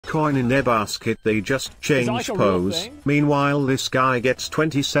coin in their basket, they just change pose. Meanwhile this guy gets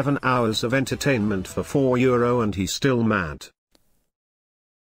 27 hours of entertainment for €4 and he's still mad.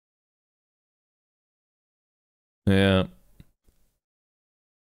 Yeah.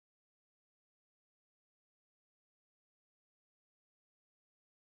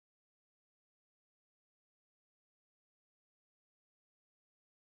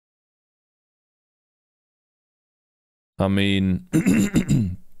 I mean,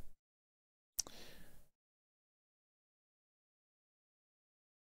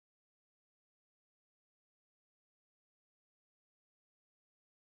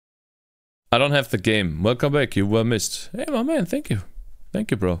 I don't have the game. Welcome back. You were missed. Hey, my man. Thank you. Thank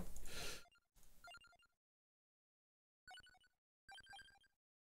you, bro.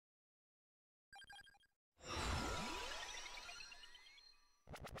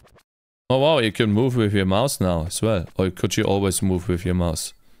 Oh wow, you can move with your mouse now as well. Or could you always move with your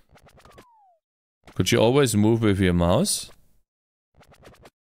mouse? Could you always move with your mouse?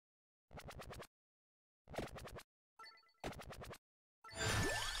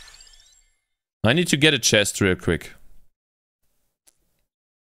 I need to get a chest real quick.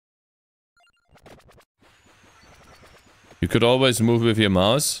 You could always move with your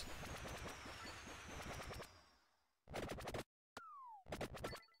mouse.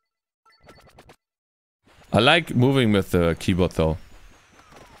 I like moving with the keyboard though.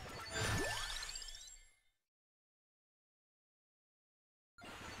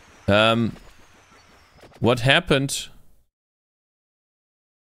 What happened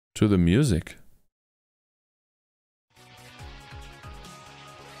to the music?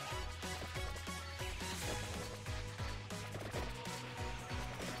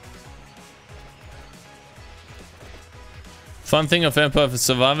 Fun thing of Vampire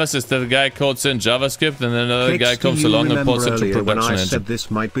Survivors is that the guy codes in JavaScript and then another guy comes along and ports it to production when I engine. said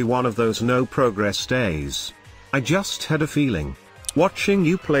this might be one of those no progress days. I just had a feeling. Watching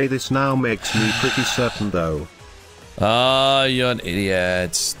you play this now makes me pretty certain though. Ah, you're an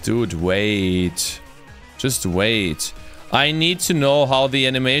idiot. Dude, wait. Just wait. I need to know how the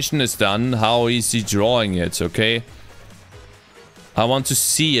animation is done, how is he drawing it, okay? I want to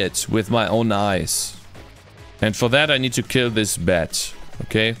see it with my own eyes. And for that I need to kill this bat,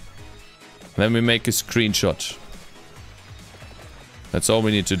 okay? Then we make a screenshot. That's all we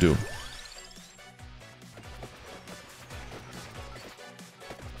need to do.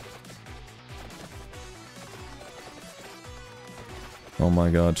 Oh my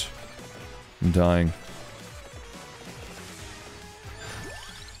god. I'm dying.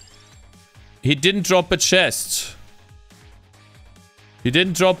 He didn't drop a chest. He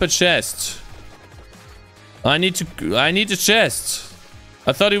didn't drop a chest. I need a chest.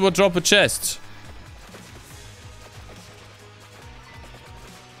 I thought he would drop a chest.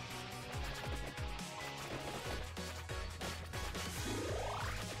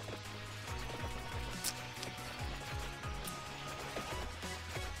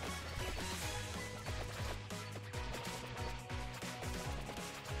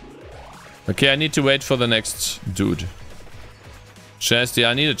 Okay, I need to wait for the next dude. Chest,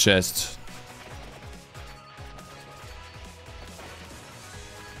 yeah, I need a chest.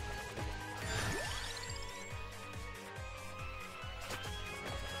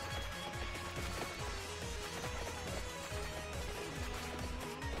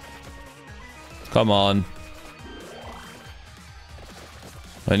 Come on.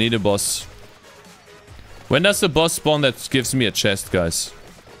 I need a boss. When does the boss spawn that gives me a chest, guys?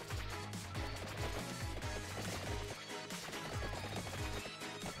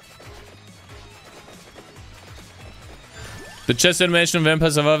 The chest animation in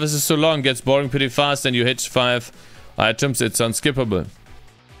Vampire Survivors is so long, gets boring pretty fast, and you hit 5 items, it's unskippable.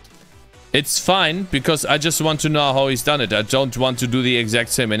 It's fine, because I just want to know how he's done it. I don't want to do the exact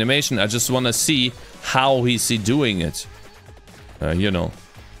same animation. I just want to see how he's doing it. You know.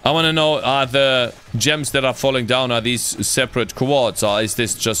 I want to know, are the gems that are falling down, are these separate chords? Or is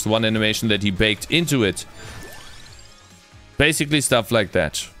this just one animation that he baked into it? Basically stuff like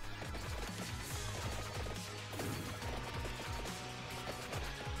that.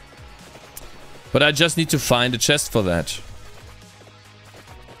 But I just need to find a chest for that.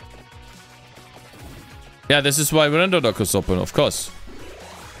 Yeah, this is why render dock is open, of course.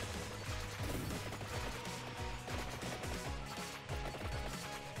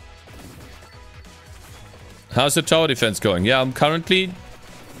 How's the tower defense going? Yeah, I'm currently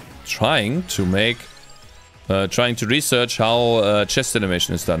trying to make... trying to research how chest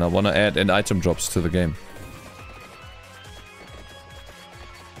animation is done. I want to add an item drops to the game.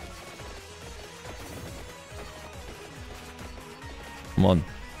 Come on.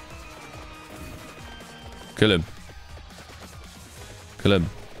 Kill him. Kill him.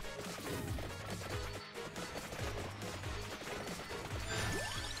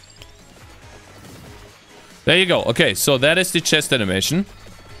 There you go. Okay, so that is the chest animation.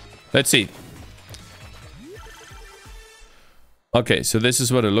 Let's see. Okay, so this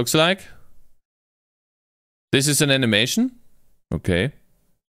is what it looks like. This is an animation. Okay.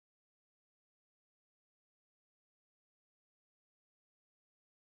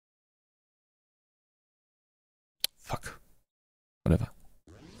 Fuck. Whatever.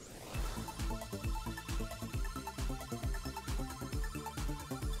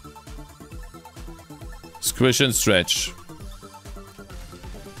 Squish and stretch.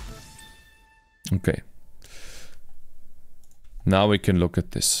 Okay. Now we can look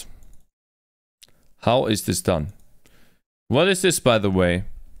at this. How is this done? What is this, by the way?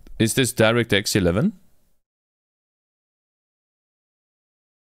 Is this DirectX 11?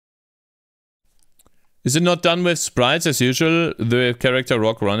 Is it not done with sprites as usual? The character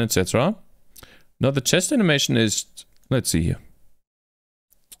rock, run, etc. No, the chest animation is... Let's see here.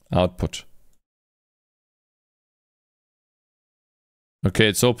 Output. Okay,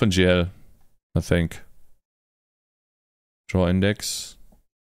 it's OpenGL, I think. Draw index.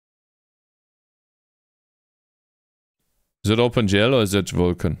 Is it OpenGL or is it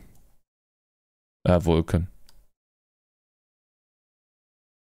Vulkan? Vulkan.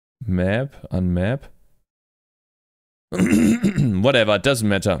 Map, unmap. Whatever, it doesn't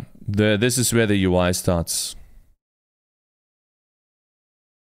matter. This is where the UI starts.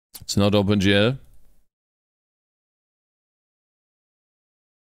 It's not OpenGL.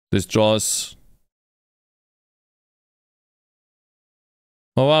 This draws...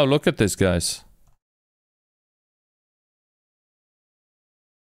 Oh wow, look at this, guys.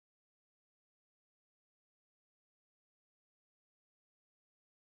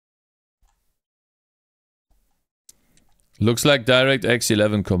 Looks like DirectX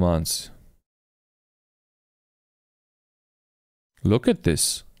 11 commands. Look at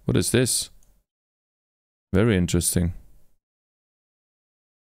this. What is this? Very interesting.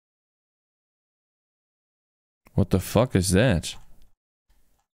 What the fuck is that?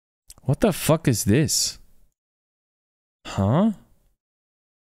 What the fuck is this? Huh?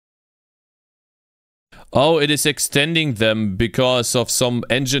 Oh, it is extending them because of some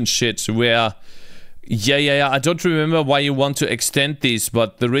engine shit where... Yeah. I don't remember why you want to extend these,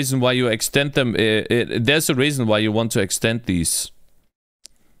 but the reason why you extend them... there's a reason why you want to extend these.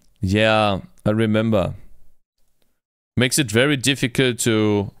 Yeah, I remember. Makes it very difficult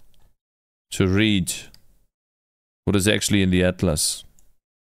to read what is actually in the atlas.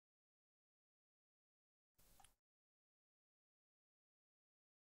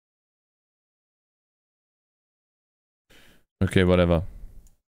 Okay, whatever.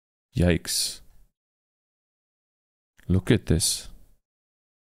 Yikes. Look at this.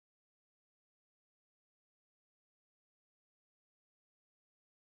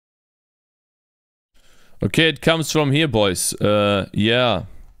 Okay, it comes from here, boys. Yeah.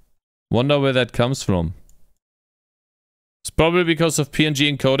 Wonder where that comes from. It's probably because of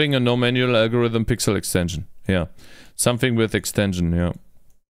PNG encoding and no manual algorithm pixel extension. Yeah. Something with extension, yeah.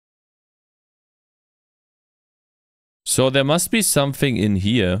 So there must be something in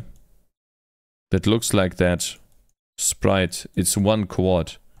here that looks like that sprite. It's one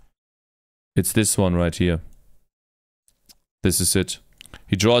quad. It's this one right here. This is it.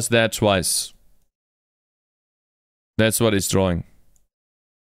 He draws that twice. That's what he's drawing.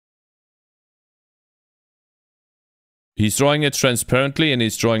 He's drawing it transparently and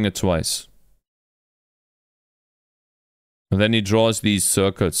he's drawing it twice. And then he draws these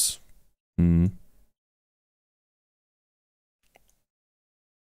circles.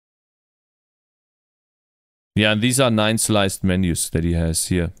 Yeah, and these are 9 sliced menus that he has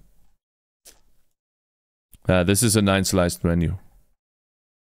here. This is a 9 sliced menu.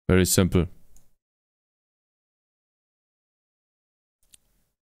 Very simple.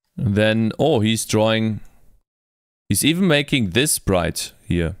 And then, oh, he's drawing... He's even making this sprite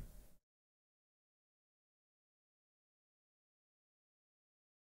here.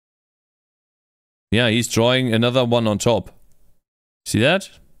 Yeah, he's drawing another one on top. See that?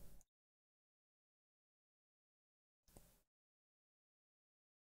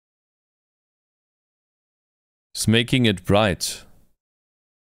 He's making it bright.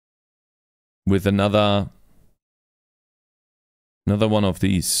 With another one of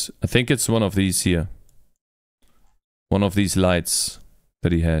these. I think it's one of these here. One of these lights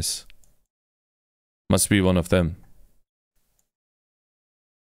that he has. Must be one of them.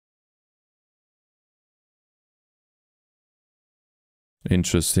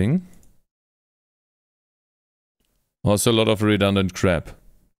 Interesting. Also a lot of redundant crap.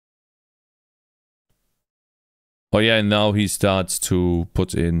 Oh yeah, and now he starts to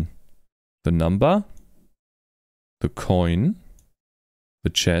put in the number, the coin, the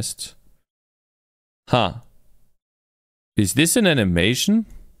chest. Huh. Is this an animation?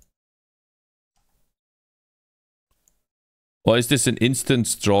 Or is this an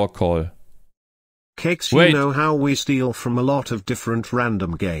instant draw call? Cakez, you know how we steal from a lot of different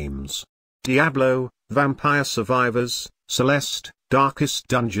random games. Diablo, Vampire Survivors, Celeste, Darkest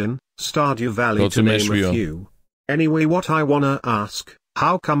Dungeon, Stardew Valley, to name a few. Anyway, what I wanna ask,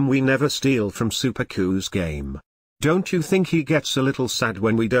 how come we never steal from Superco's game? Don't you think he gets a little sad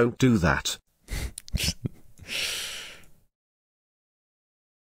when we don't do that?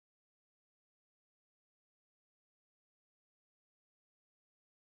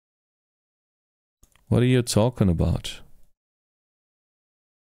 What are you talking about?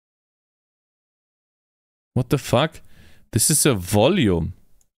 What the fuck? This is a volume.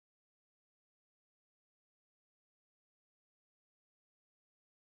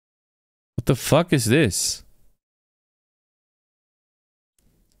 What the fuck is this?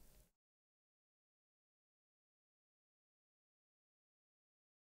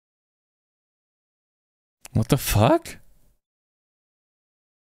 What the fuck?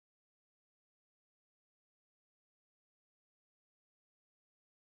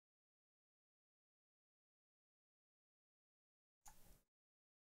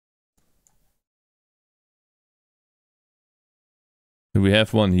 We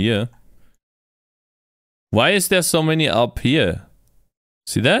have one here. Why is there so many up here?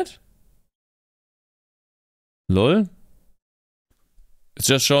 See that? Lol. It's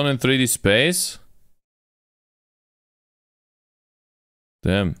just shown in 3D space.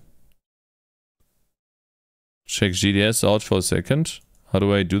 Damn. Check GDS out for a second. How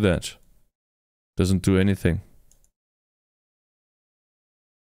do I do that? Doesn't do anything.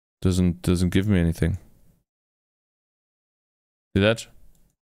 Doesn't give me anything. See that?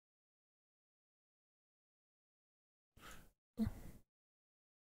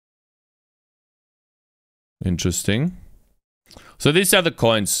 Interesting. So these are the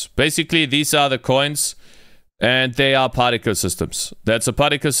coins. Basically, these are the coins, and they are particle systems. That's a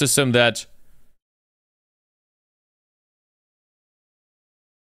particle system that...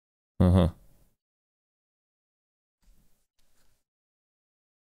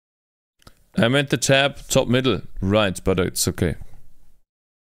 I meant the tab, top middle. Right, but it's okay.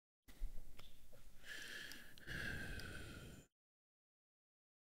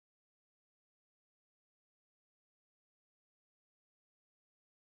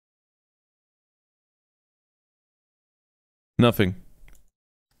 Nothing.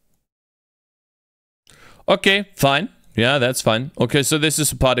 Okay, fine. Yeah, that's fine. Okay, so this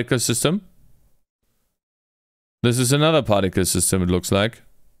is a particle system. This is another particle system, it looks like.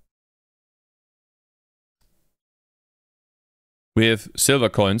 We have silver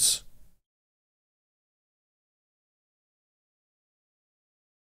coins.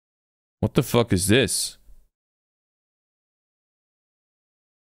 What the fuck is this?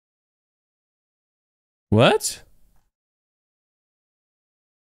 What?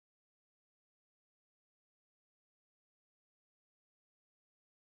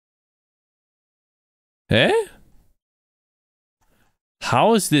 Eh?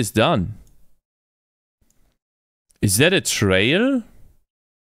 How is this done? Is that a trail?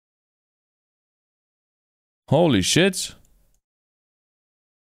 Holy shit.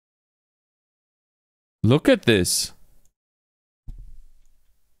 Look at this.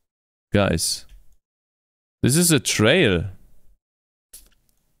 Guys. This is a trail.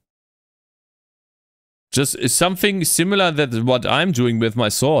 Just something similar to what I'm doing with my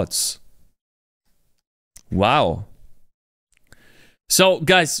swords. Wow. So,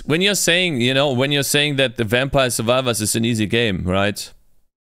 guys, when you're saying, you know, when you're saying that the Vampire Survivors is an easy game, right?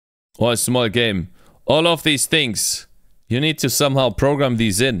 Or a small game. All of these things, you need to somehow program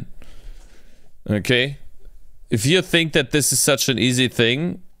these in. Okay? If you think that this is such an easy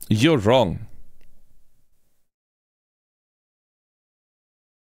thing, you're wrong.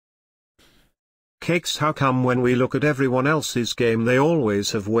 Cakez, how come when we look at everyone else's game they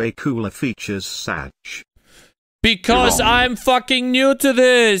always have way cooler features, Sag? Because I'm fucking new to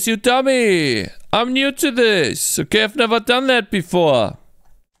this, you dummy! I'm new to this, okay? I've never done that before.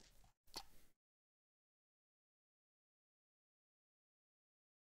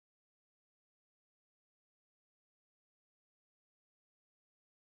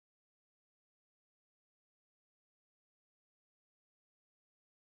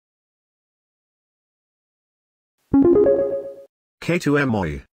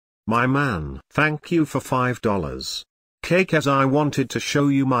 K2Moy. My man, thank you for $5. Cakez, I wanted to show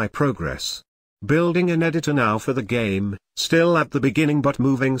you my progress. Building an editor now for the game, still at the beginning but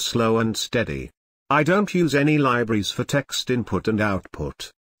moving slow and steady. I don't use any libraries for text input and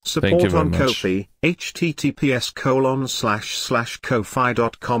output. Support on Ko-fi,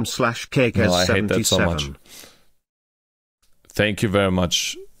 https://ko-fi.com/Cakez77. Thank you very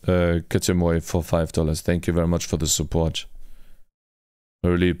much, Katemoy, for $5. Thank you very much for the support. I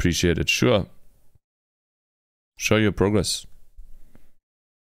really appreciate it. Sure. Show your progress.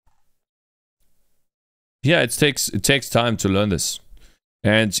 Yeah, it takes time to learn this.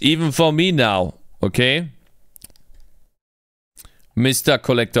 And even for me now, okay? Mr.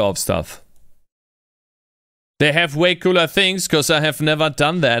 Collector of Stuff. They have way cooler things because I have never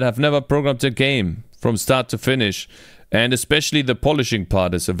done that. I've never programmed a game from start to finish. And especially the polishing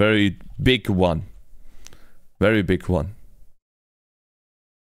part is a very big one. Very big one.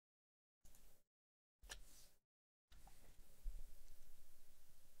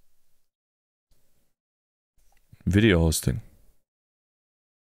 Video hosting.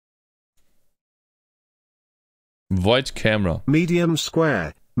 Void camera. Medium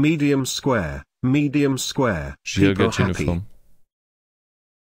square, medium square, medium square. People happy. Uniform.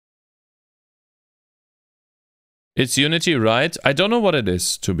 It's Unity, right? I don't know what it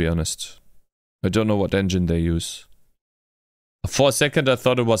is, to be honest. I don't know what engine they use. For a second I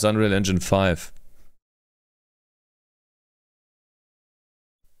thought it was Unreal Engine 5.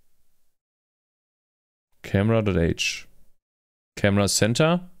 Camera.h. Camera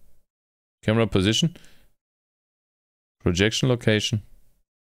center. Camera position. Projection location.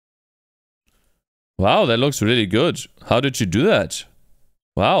 Wow, that looks really good. How did you do that?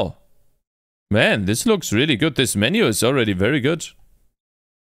 Wow. Man, this looks really good. This menu is already very good.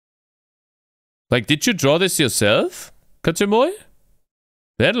 Like, did you draw this yourself, Katemoy?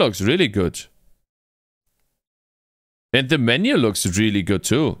 That looks really good. And the menu looks really good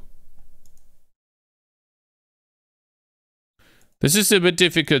too. This is a bit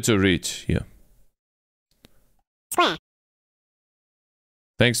difficult to read here. Square.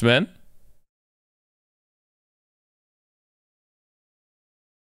 Thanks, man.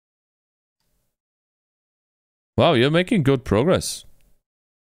 Wow, you're making good progress.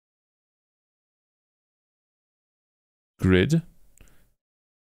 Grid.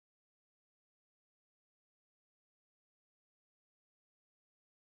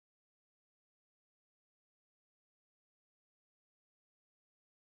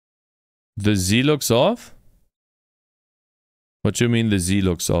 The Z looks off? What do you mean the Z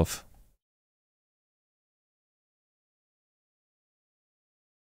looks off?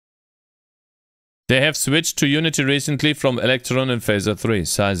 They have switched to Unity recently from Electron and Phaser 3,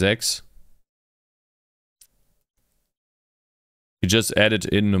 size X. You just added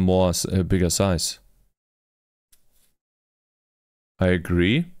in a bigger size. I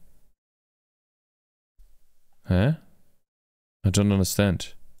agree. Huh? I don't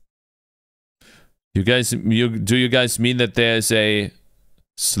understand. Do you guys mean that there's a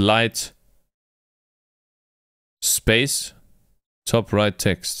slight space? Top right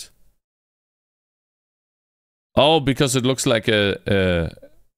text. Oh, because it looks like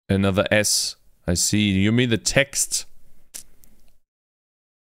another S. I see. You mean the text?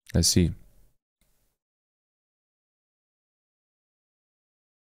 I see.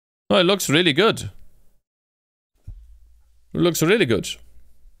 Oh, it looks really good. It looks really good.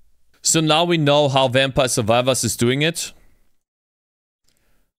 So now we know how Vampire Survivors is doing it.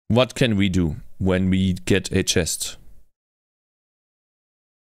 What can we do when we get a chest?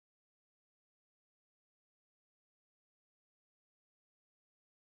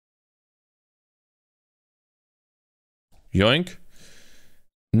 Yoink?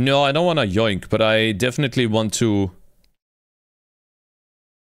 No, I don't want to yoink, but I definitely want to...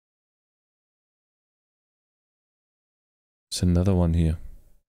 There's another one here.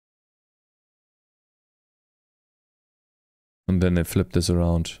 And then they flip this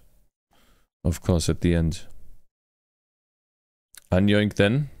around. Of course, at the end. Unyoink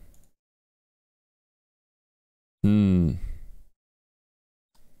then.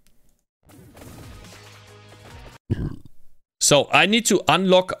 So I need to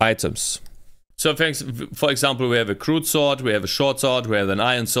unlock items. So for example, we have a crude sword, we have a short sword, we have an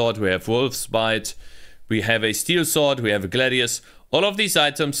iron sword, we have wolf's bite, we have a steel sword, we have a gladius. All of these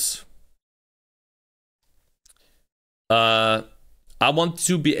items, I want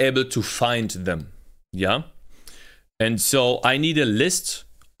to be able to find them. Yeah. And so I need a list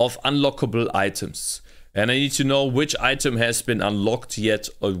of unlockable items. And I need to know which item has been unlocked yet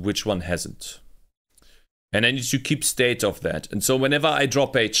or which one hasn't. And I need to keep state of that. And so whenever I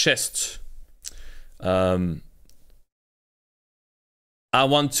drop a chest, I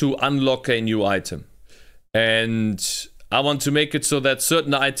want to unlock a new item. And I want to make it so that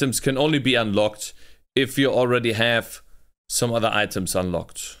certain items can only be unlocked if you already have some other items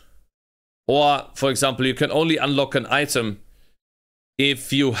unlocked. Or, for example, you can only unlock an item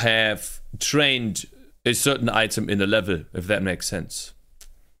if you have trained a certain item in a level, if that makes sense.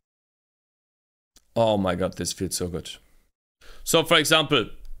 Oh my god, this feels so good. So, for example,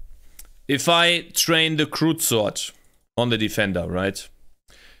 if I train the crude sword on the defender, right?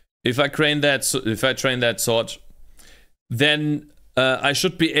 If I train that sword, then I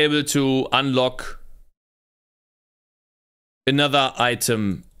should be able to unlock another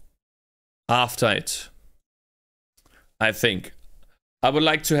item after it. I think. I would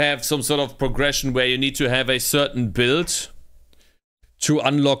like to have some sort of progression where you need to have a certain build to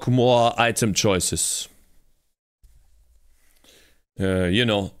unlock more item choices. You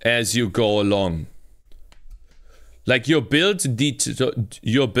know, as you go along. Like your build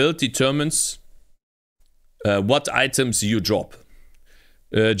determines what items you drop.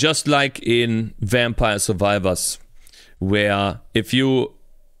 Just like in Vampire Survivors, where if you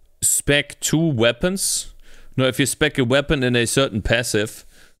spec two weapons, if you spec a weapon and a certain passive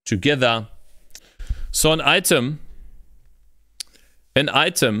together, so an item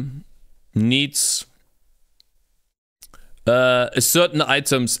needs certain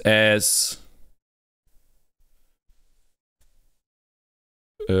items as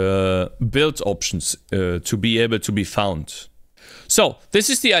build options to be able to be found. So this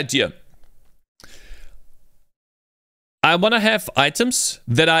is the idea. I want to have items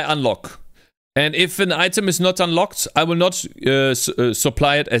that I unlock. And if an item is not unlocked, I will not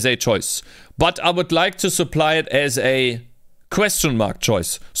supply it as a choice. But I would like to supply it as a question mark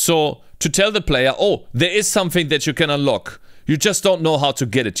choice. So to tell the player, oh, there is something that you can unlock. You just don't know how to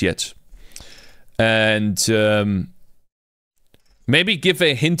get it yet. And maybe give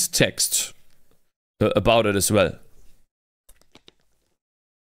a hint text about it as well.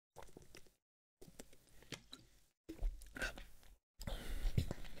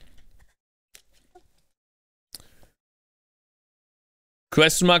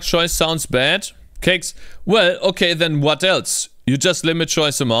 Question mark choice sounds bad. Cakez. Well, okay, then what else? You just limit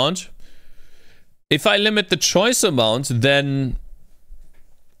choice amount. If I limit the choice amount, then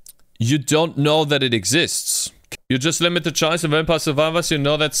you don't know that it exists. You just limit the choice of Vampire Survivors, you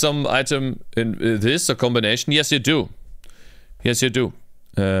know that some item in this, a combination? Yes, you do. Yes, you do.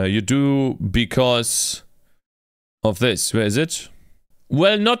 You do because of this. Where is it?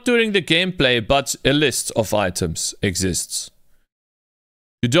 Well, not during the gameplay, but a list of items exists.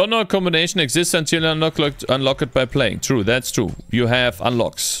 You don't know a combination exists until you unlock it by playing. True, that's true. You have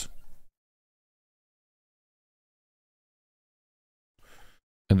unlocks.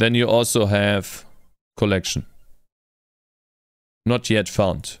 And then you also have collection. Not yet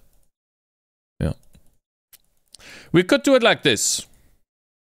found. Yeah. We could do it like this.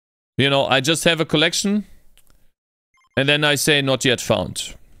 You know, I just have a collection. And then I say not yet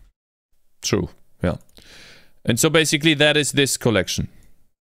found. True. Yeah. And so basically that is this collection.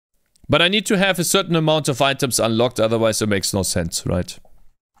 But I need to have a certain amount of items unlocked, otherwise it makes no sense, right?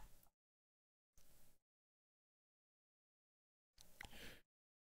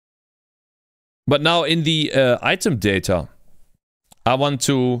 But now in the item data, I want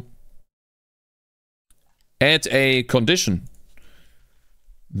to add a condition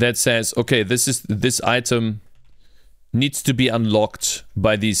that says, okay, this item needs to be unlocked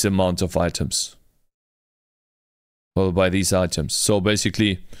by these amount of items. Well, by these items. So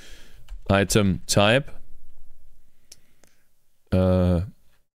basically, item type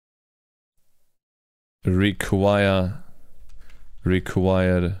required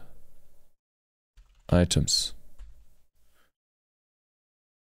items.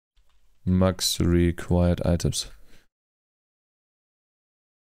 Max required items.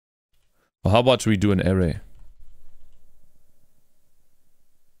 Or how about we do an array?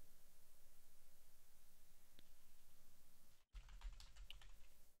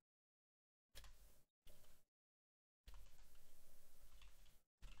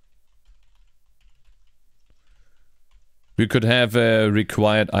 We could have a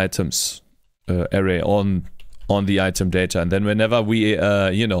required items array on the item data, and then whenever we,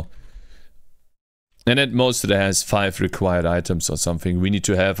 you know, and at most it has 5 required items or something. We need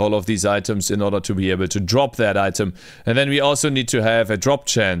to have all of these items in order to be able to drop that item, and then we also need to have a drop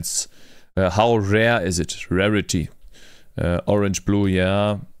chance. How rare is it? Rarity. Orange, blue,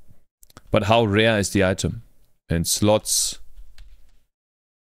 yeah. But how rare is the item? And slots,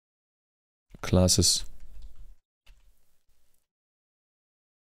 classes.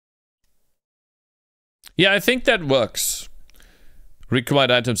 Yeah, I think that works.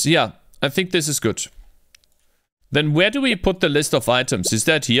 Required items. Yeah, I think this is good. Then where do we put the list of items? Is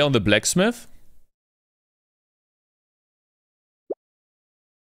that here on the blacksmith?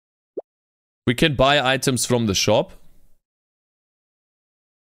 We can buy items from the shop.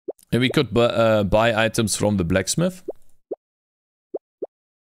 And we could buy items from the blacksmith.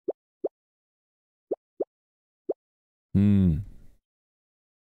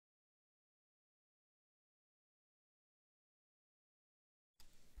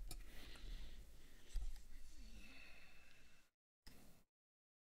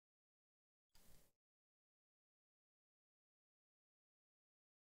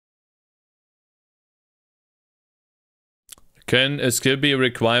 Can a skill be a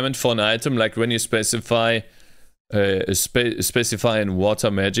requirement for an item? Like when you specify in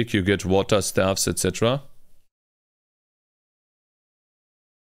water magic, you get water staffs, etc.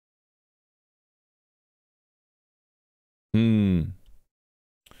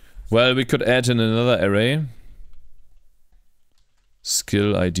 Well, we could add in another array.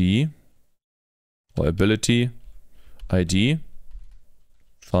 Skill ID. Or ability ID.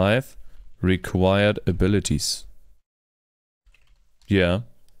 5. Required abilities. Yeah.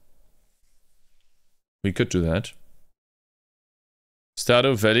 We could do that.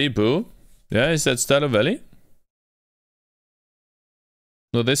 Stardew Valley, boo. Yeah, is that Stardew Valley?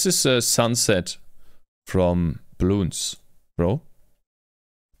 No, this is Sunset from Balloons, bro.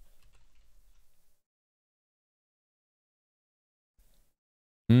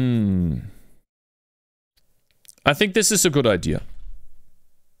 I think this is a good idea.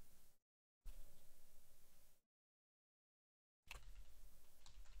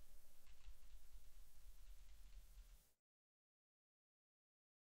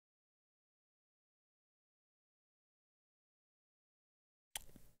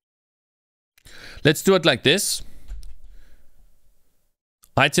 Let's do it like this.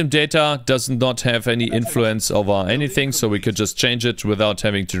 Item data does not have any influence over anything, so we could just change it without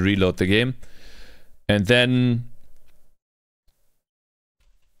having to reload the game. And then...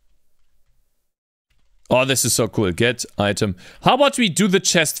 Oh, this is so cool. Get item. How about we do the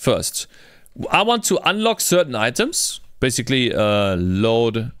chest first? I want to unlock certain items. Basically,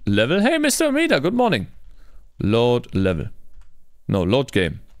 load level. Hey, Mr. Amida, good morning. Load level. No, load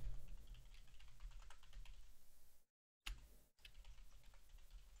game.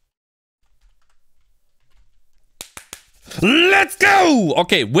 Let's go!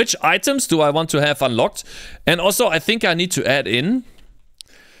 Okay, which items do I want to have unlocked? And also, I think I need to add in...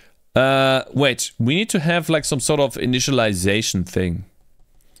 wait, we need to have like some sort of initialization thing.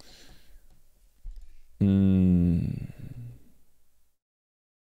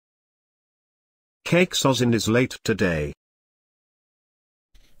 Cakez is late today.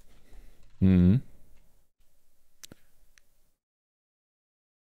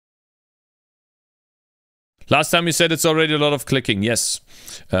 Last time you said it's already a lot of clicking. Yes.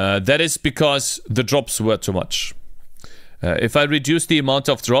 That is because the drops were too much. If I reduce the amount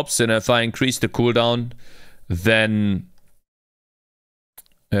of drops and if I increase the cooldown, then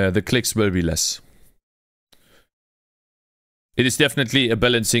the clicks will be less. It is definitely a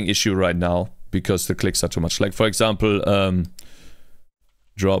balancing issue right now because the clicks are too much. Like, for example,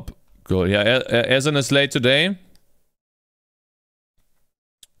 drop, go. Yeah, Ezen is late today.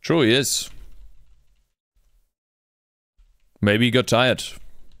 True, he is. Maybe he got tired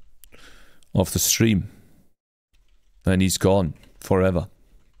of the stream. And he's gone forever.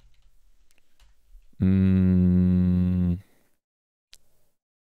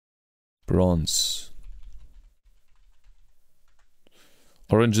 Bronze.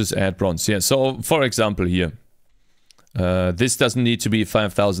 Oranges add bronze. Yeah, so for example here. This doesn't need to be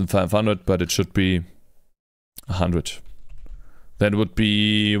 5,500, but it should be 100. That would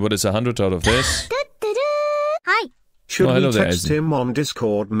be... What is 100 out of this? Hi. Should we text him on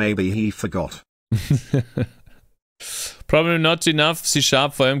Discord? Maybe he forgot. Probably not enough C#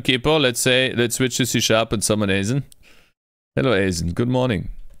 for him, Keeper. Let's switch to C# and summon Ezen. Hello, Ezen. Good morning.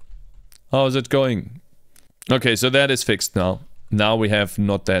 How is it going? Okay, so that is fixed now. Now we have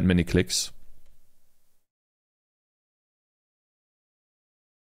not that many clicks.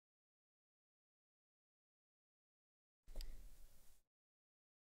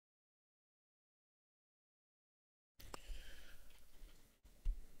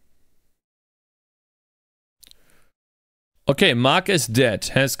 Okay, mark as dead.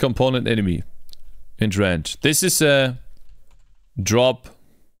 Has component enemy. Entrant. This is a drop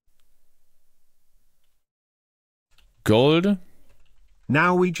gold.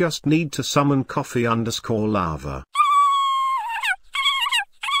 Now we just need to summon coffee_lava.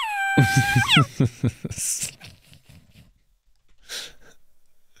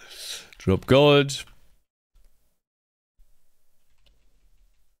 Drop gold.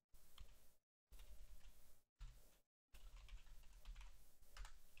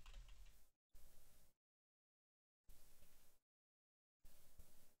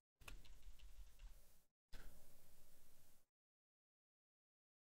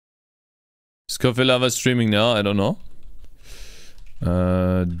 Is Coffee Lover streaming now? I don't know.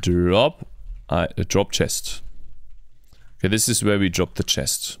 Drop. Drop chest. Okay, this is where we drop the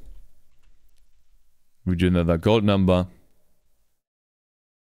chest. We do another gold number.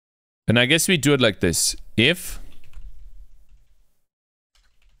 And I guess we do it like this. If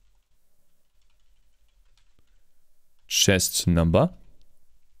chest number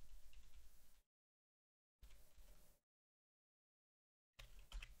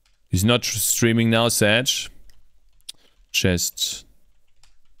he's not streaming now, Sag. Chest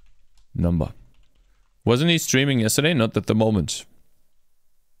number. Wasn't he streaming yesterday? Not at the moment.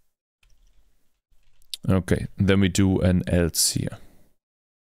 Okay, then we do an else here.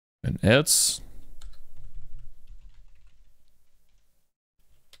 An else.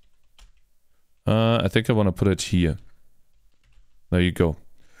 I think I want to put it here. There you go.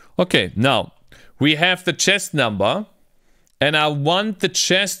 Okay, now we have the chest number. And I want the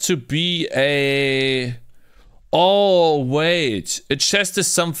chest to be a... Oh, wait. A chest is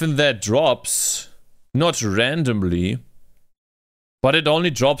something that drops. Not randomly. But it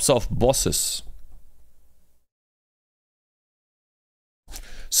only drops off bosses.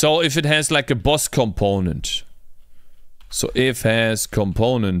 So if it has like a boss component. So if has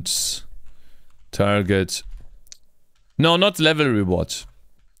components. Target. No, not level reward.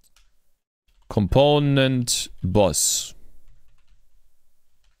 Component boss.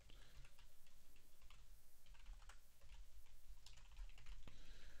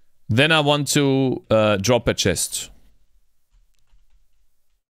 Then I want to drop a chest.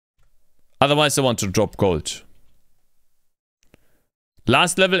 Otherwise I want to drop gold.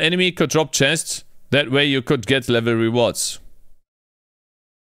 Last level enemy could drop chests. That way you could get level rewards.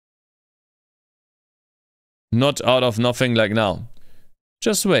 Not out of nothing like now.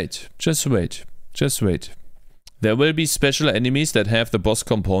 Just wait. Just wait. Just wait. There will be special enemies that have the boss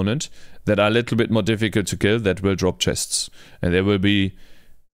component that are a little bit more difficult to kill that will drop chests. And there will be...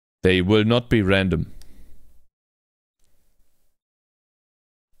 They will not be random.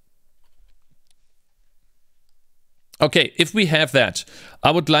 Okay, if we have that,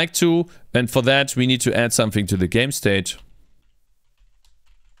 I would like to, and for that we need to add something to the game state.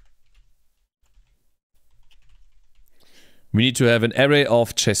 We need to have an array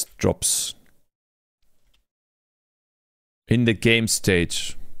of chest drops. In the game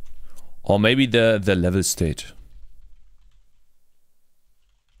state. Or maybe the level state.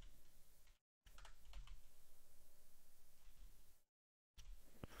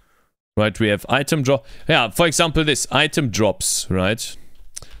 Right, we have item drop. Yeah, for example, this item drops, right?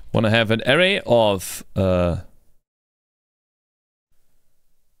 Want to have an array of... I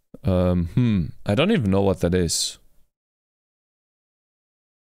don't even know what that is.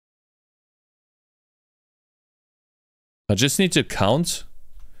 I just need to count.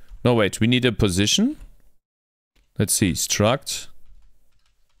 No, wait, we need a position. Let's see, struct.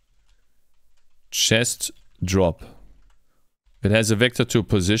 Chest drop. It has a vector to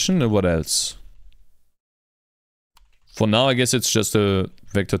position, and what else? For now, I guess it's just a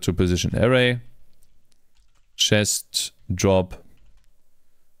vector to position array. Chest drop.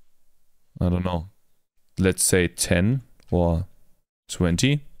 I don't know. Let's say 10 or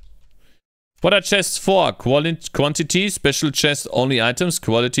 20. What are chests for? Quantity, special chest, only items,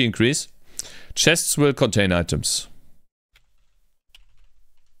 quality increase. Chests will contain items.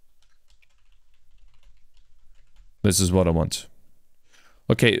 This is what I want.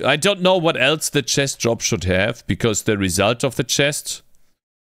 Okay, I don't know what else the chest drop should have, because the result of the chest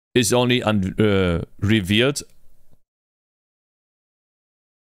is only revealed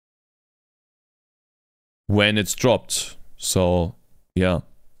when it's dropped. So, yeah.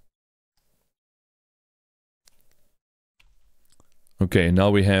 Okay, now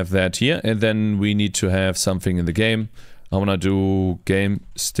we have that here, and then we need to have something in the game. I want to do game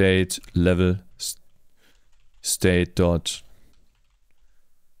state level state dot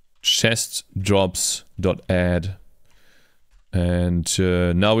chest drops dot add, and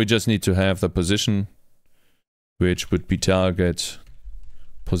now we just need to have the position, which would be target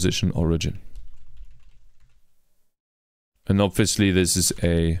position origin, and obviously this is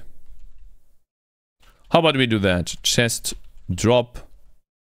a... How about we do that? Chest drop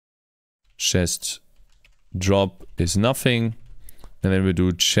is nothing, and then we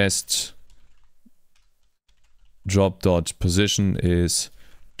do chest drop dot position is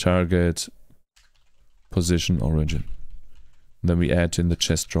target, position, origin. Then we add in the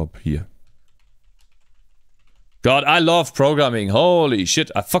chest drop here. God, I love programming. Holy shit,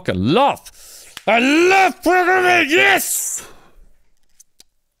 I fucking love programming. Yes!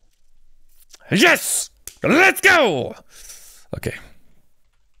 Yes! Let's go! Okay.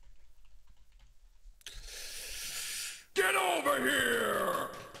 Get over here!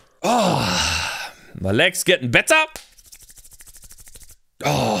 Oh, my leg's getting better.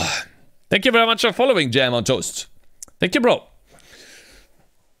 Oh, thank you very much for following, Jam on Toast. Thank you, bro.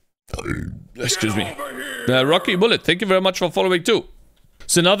 Excuse me. Rocky Bullet, thank you very much for following too.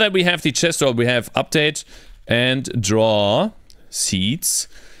 So now that we have the chest drop, we have update and draw seeds.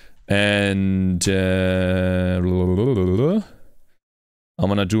 And I'm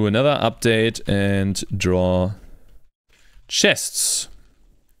gonna do another update and draw chests.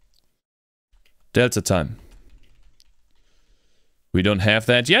 Delta time. We don't have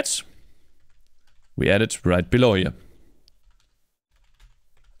that yet. We add it right below here.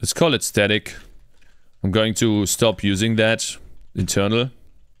 Let's call it static. I'm going to stop using that. Internal.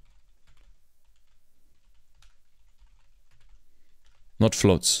 Not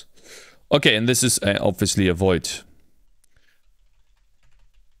floats. Okay, and this is obviously a void.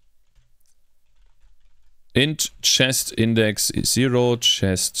 Int chest index is 0,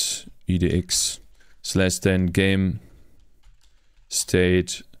 chest edx slash then game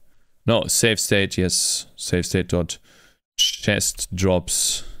state. No, save state, yes. Save state dot chest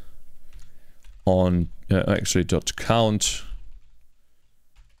drops on actually dot count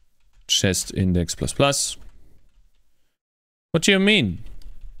chest index plus plus. What do you mean?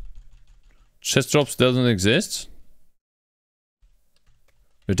 Chest drops doesn't exist?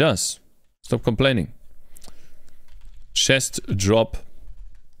 It does. Stop complaining. Chest drop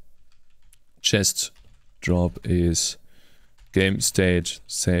is game state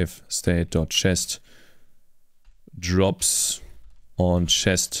save state dot chest drops on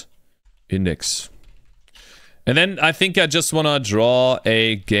chest index. And then I think I just want to draw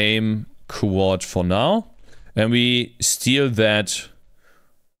a game quad for now, and we steal that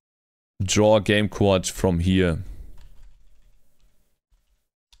draw game quad from here.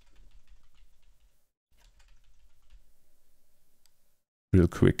 Real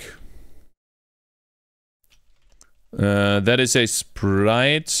quick. That is a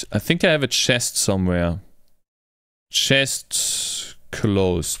sprite. I think I have a chest somewhere. Chest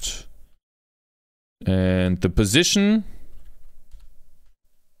closed. And the position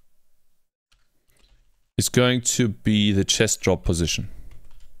is going to be the chest drop position.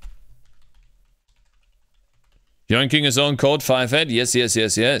 Yoinking his own code 5-head. Yes, yes,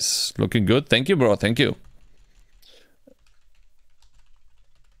 yes, yes. Looking good. Thank you, bro. Thank you.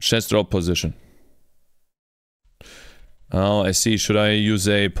 Chest drop position. Oh, I see. Should I use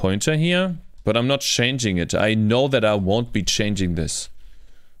a pointer here? But I'm not changing it. I know that I won't be changing this.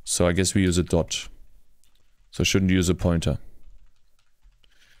 So I guess we use a dot. So I shouldn't use a pointer.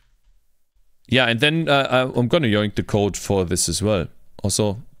 Yeah, and then I'm gonna yoink the code for this as well.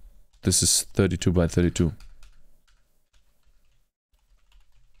 Also, this is 32 by 32.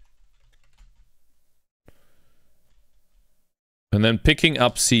 And then picking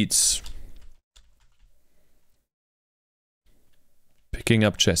up seeds. Picking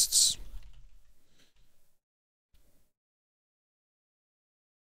up chests.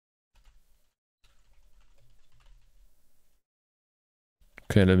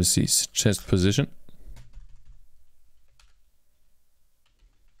 Okay, let me see. Chest position.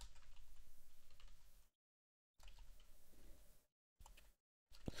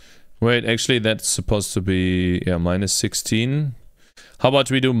 Wait, actually that's supposed to be, yeah, minus 16. How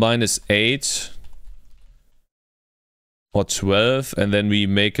about we do minus 8 or 12 and then we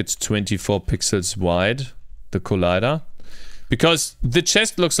make it 24 pixels wide, the collider. Because the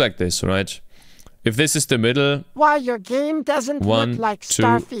chest looks like this, right? If this is the middle... Why your game doesn't look like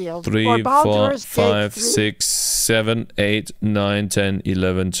Starfield 3, or 4, Baldur's 5, Gate 3. 6, 7, 8, 9, 10,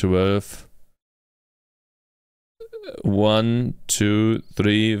 11, 12... 1, 2,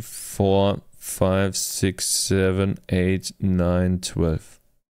 3, 4, 5, 6, 7, 8, 9, 12.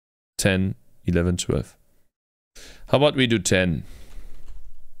 10, 11, 12. How about we do 10?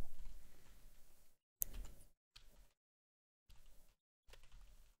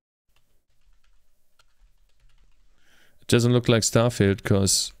 It doesn't look like Starfield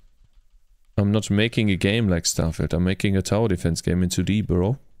because I'm not making a game like Starfield. I'm making a tower defense game in 2D,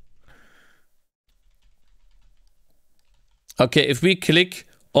 bro. Okay, if we click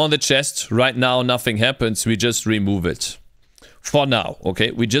on the chest, right now nothing happens, we just remove it. For now,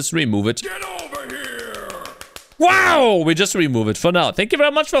 okay? We just remove it. Get over here! Wow! We just remove it for now. Thank you very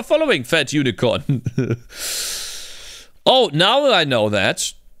much for following, Fat Unicorn. Oh, now I know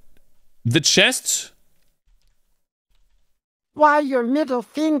that. The chest... Why your middle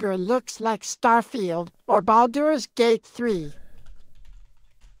finger looks like Starfield or Baldur's Gate 3.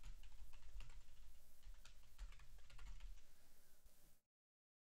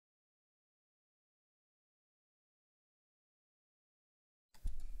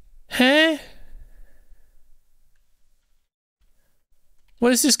 Huh?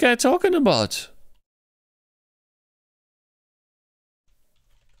 What is this guy talking about?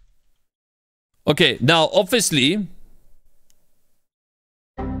 Okay, now obviously...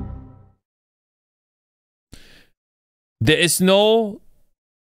 there is no...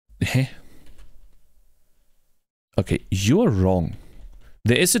 Huh? Okay, you're wrong.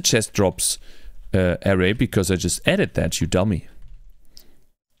 There is a chest drops array because I just added that, you dummy.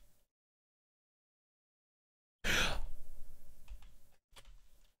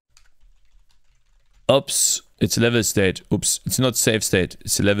 Oops, it's level state. Oops, it's not save state,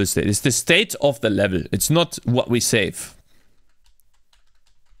 it's a level state. It's the state of the level. It's not what we save.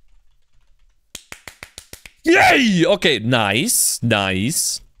 Yay! Okay, nice,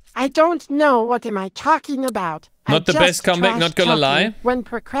 nice. I don't know what am I talking about. Not the best comeback, not gonna lie. When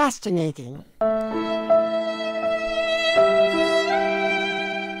procrastinating.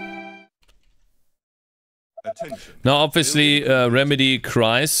 Now obviously Remedy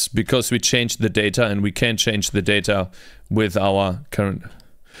cries because we changed the data and we can't change the data with our current...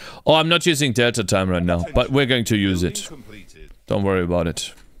 Oh, I'm not using delta time right now, but we're going to use it. Don't worry about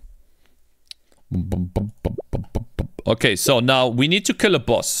it. Okay, so now we need to kill a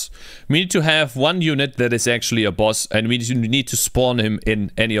boss. We need to have one unit that is actually a boss and we need to spawn him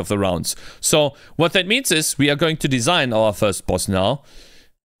in any of the rounds. So what that means is we are going to design our first boss now.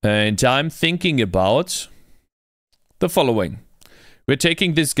 And I'm thinking about the following. We're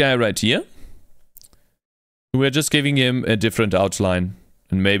taking this guy right here. We're just giving him a different outline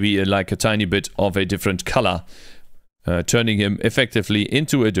and maybe like a tiny bit of a different color. Turning him effectively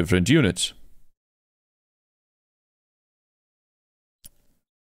into a different unit.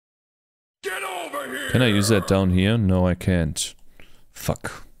 Get over here! Can I use that down here? No, I can't.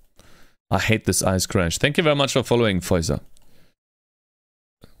 Fuck. I hate this ice crash. Thank you very much for following, Feuser.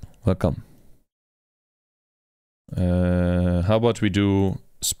 Welcome. How about we do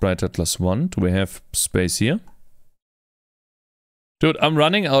Sprite Atlas 1? Do we have space here? Dude, I'm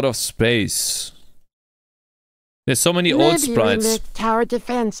running out of space. There's so many old sprites. Maybe we make tower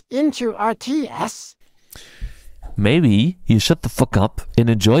defense into RTS. Maybe you shut the fuck up and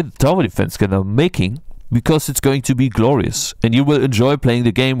enjoy the tower defense gun I'm making, because it's going to be glorious, and you will enjoy playing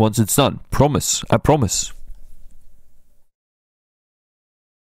the game once it's done. Promise. I promise.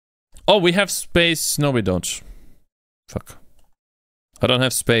 Oh, we have space. No, we don't. Fuck. I don't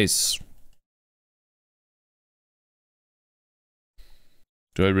have space.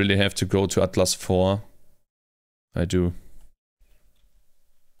 Do I really have to go to Atlas 4? I do.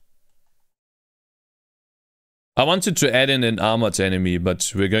 I wanted to add in an armored enemy,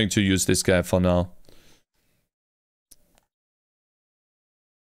 but we're going to use this guy for now.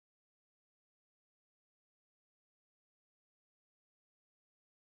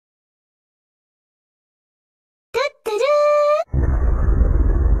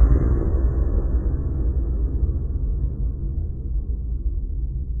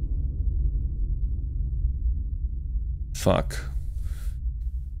 Fuck.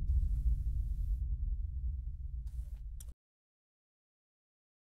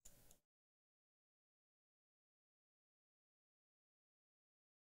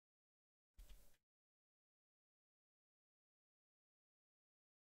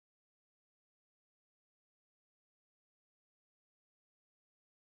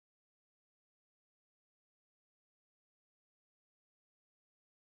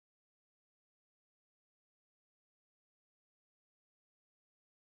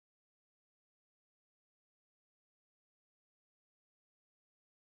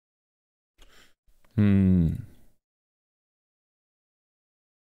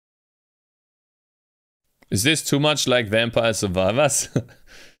 Is this too much like Vampire Survivors?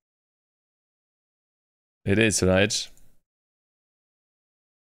 It is, right?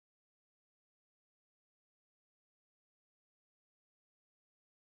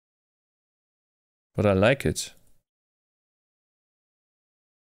 But I like it.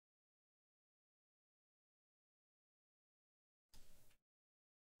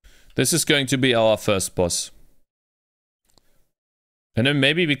 This is going to be our first boss. And then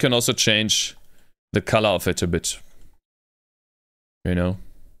maybe we can also change the color of it a bit. You know?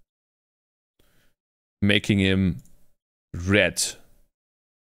 making him red.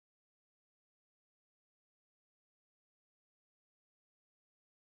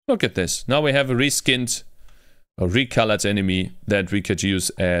 Look at this. Now we have a reskinned or recolored enemy that we could use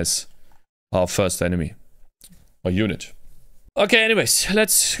as our first enemy or unit. Okay, anyways,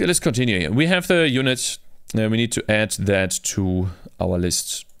 let's continue here. We have the unit. We need to add that to our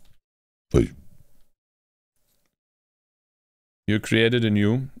list. You created a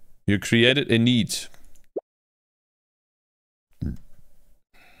new. You created a need.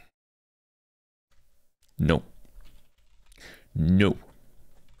 No. No.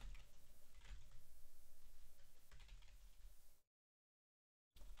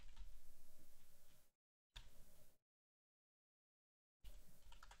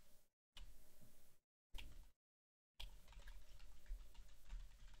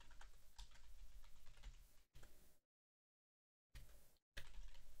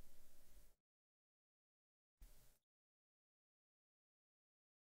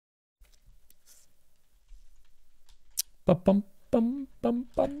 Bum, bum, bum,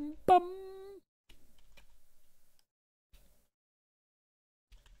 bum, bum.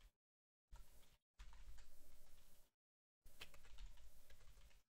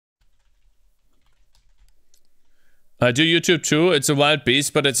 I do YouTube too. It's a wild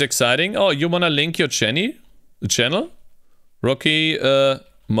beast, but it's exciting. Oh, you wanna link your channel? Rocky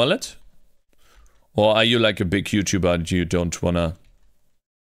Mullet? Or are you like a big YouTuber and you don't wanna,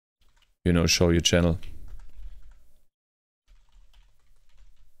 you know, show your channel?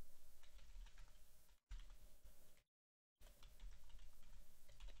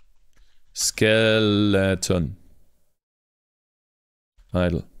 Skeleton.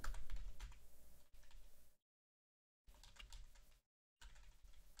 Idle.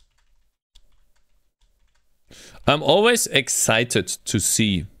 I'm always excited to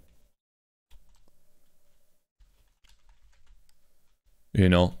see, you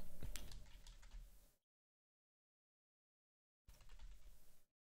know,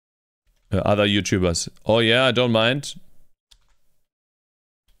 other YouTubers. Oh yeah, I don't mind.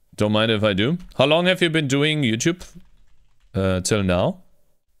 Don't mind if I do. How long have you been doing YouTube? Till now?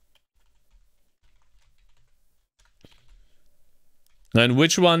 And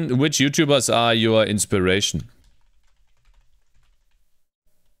which YouTubers are your inspiration?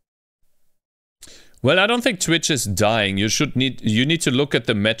 Well, I don't think Twitch is dying. You need to look at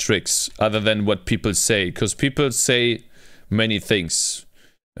the metrics other than what people say, because people say many things,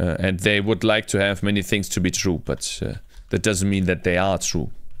 and they would like to have many things to be true, but that doesn't mean that they are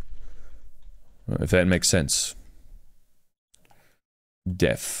true. If that makes sense.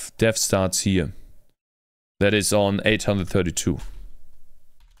 Dev starts here. That is on 832.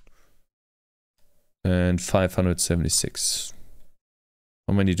 And 576.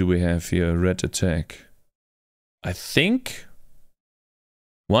 How many do we have here? Red attack. I think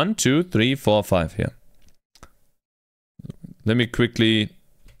 1, 2, 3, 4, 5 here. Let me quickly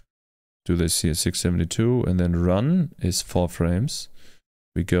do this here. 672 and then run is 4 frames.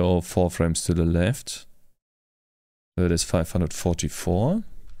 We go 4 frames to the left. That is 544.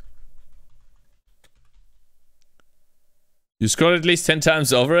 You scroll at least 10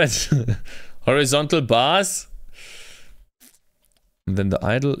 times over it. Horizontal bars. And then the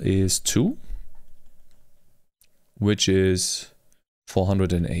idle is 2. Which is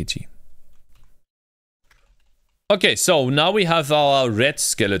 480. Okay, so now we have our red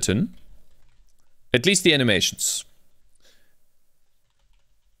skeleton. At least the animations.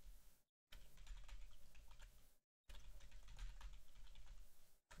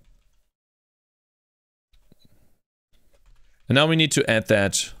 And now we need to add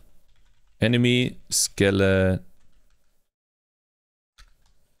that enemy skeleton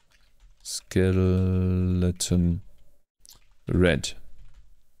red.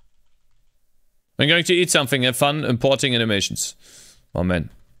 I'm going to eat something, have fun importing animations. Oh man.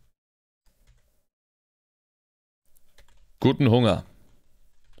 Guten Hunger.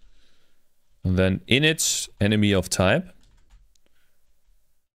 And then init enemy of type.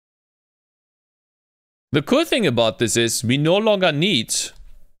 The cool thing about this is we no longer need...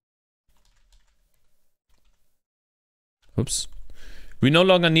 Oops. We no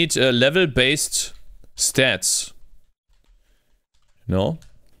longer need level-based stats. No?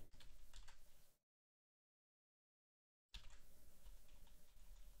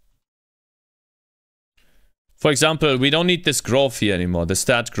 For example, we don't need this growth here anymore, the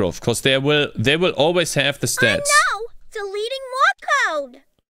stat growth, because they will always have the stats. Oh no! Deleting more code!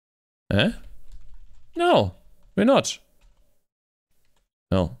 Eh? No, we're not.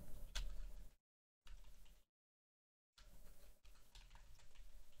 No.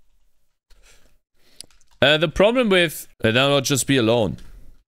 The problem with... I'll not just be alone.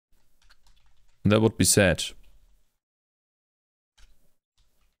 That would be sad.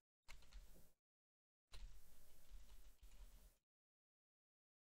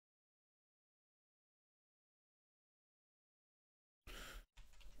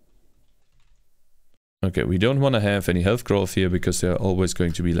 Okay, we don't want to have any health growth here because they're always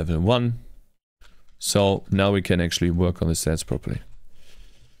going to be level 1. So now we can actually work on the stats properly.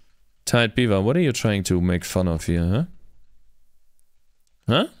 Tired Beaver, what are you trying to make fun of here, huh?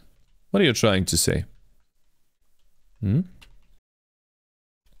 Huh? What are you trying to say? Hmm?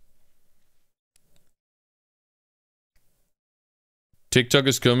 TikTok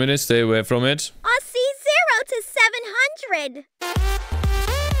is communist, stay away from it. I'll see 0 to 700.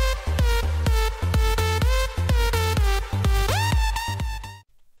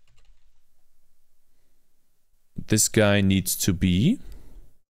 This guy needs to be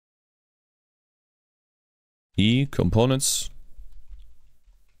E components.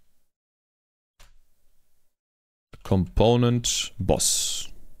 Component boss.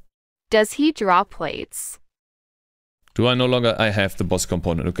 Does he draw plates? Do I no longer... I have the boss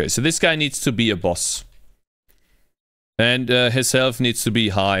component. Okay, so this guy needs to be a boss. And his health needs to be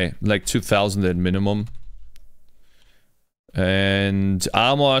high, like 2000 at minimum. And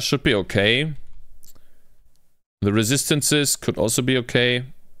armor should be okay. The resistances could also be okay.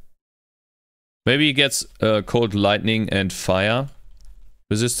 Maybe he gets cold lightning and fire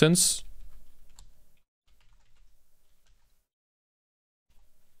resistance.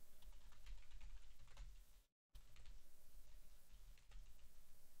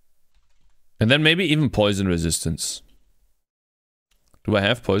 And then maybe even poison resistance. Do I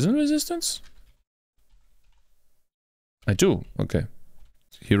have poison resistance? I do, okay.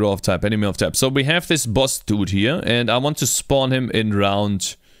 Hero of type, enemy of type. So we have this boss dude here, and I want to spawn him in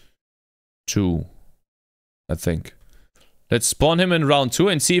round 2, I think. Let's spawn him in round 2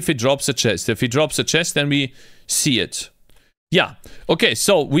 and see if he drops a chest. If he drops a chest, then we see it. Yeah, okay,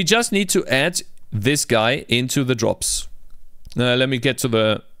 so we just need to add this guy into the drops. Let me get to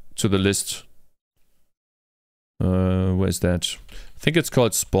the list. Where's that? I think it's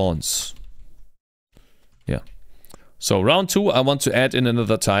called spawns. Yeah. So round 2, I want to add in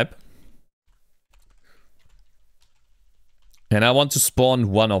another type. And I want to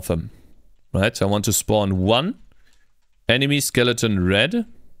spawn one of them. Right? I want to spawn one enemy skeleton red.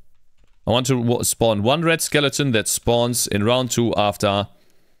 I want to spawn one red skeleton that spawns in round 2 after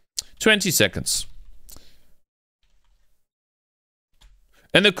 20 seconds.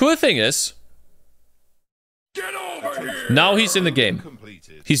 And the cool thing is, Get over here! now he's in the game.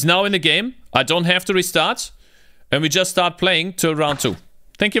 He's now in the game. I don't have to restart. And we just start playing till round 2.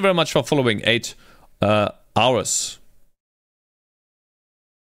 Thank you very much for following 8 hours.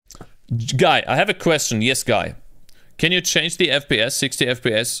 Guy, I have a question. Yes, Guy. Can you change the FPS, 60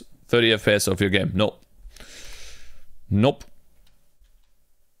 FPS, 30 FPS of your game? No. Nope.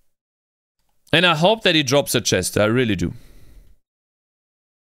 And I hope that he drops a chest. I really do.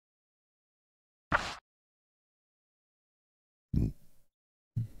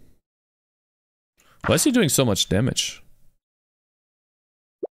 Why is he doing so much damage?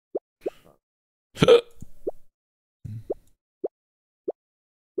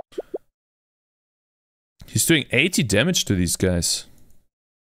 He's doing 80 damage to these guys.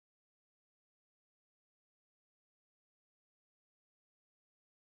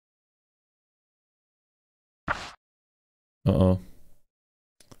 Uh-oh.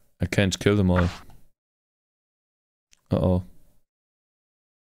 I can't kill them all. Uh-oh.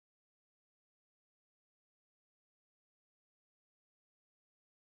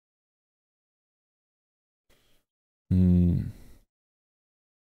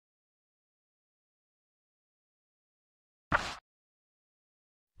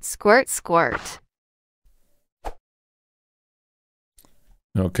 Squirt, squirt.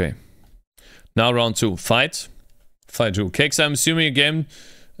 Okay. Now round 2. Fight. Fight 2. Cakez, I'm assuming again,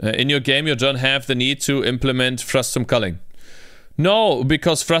 in your game you don't have the need to implement frustum culling. No,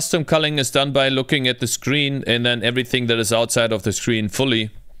 because frustum culling is done by looking at the screen and then everything that is outside of the screen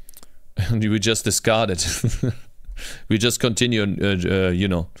fully. And we just discard it. We just continue and, you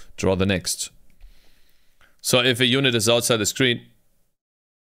know, draw the next. So if a unit is outside the screen...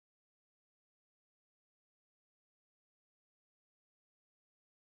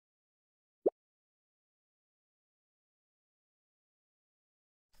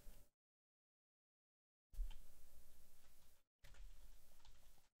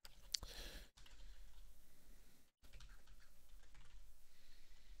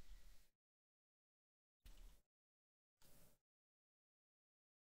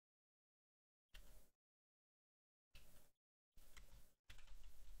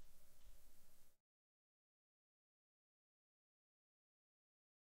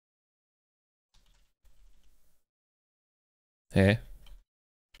 Hä?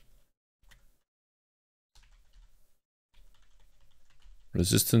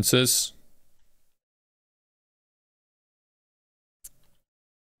 Resistances.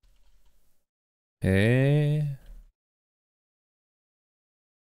 Hä?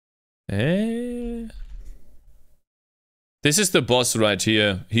 Hä? This is the boss right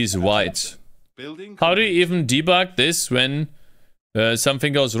here. He's white. How do you even debug this when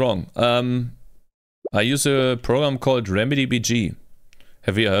something goes wrong? I use a program called RemedyBG.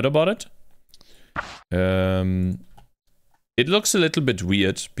 Have you heard about it? It looks a little bit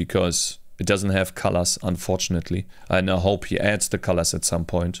weird because it doesn't have colors, unfortunately. And I hope he adds the colors at some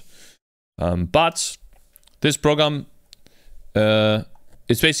point. But this program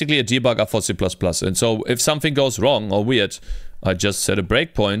is basically a debugger for C++. And so if something goes wrong or weird, I just set a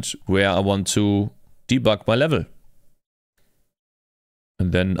breakpoint where I want to debug my level.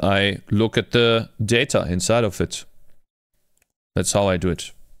 And then I look at the data inside of it. That's how I do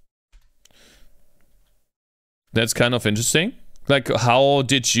it. That's kind of interesting. Like, how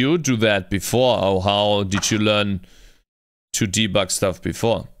did you do that before? Or how did you learn to debug stuff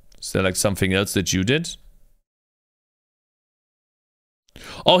before? Is there like something else that you did?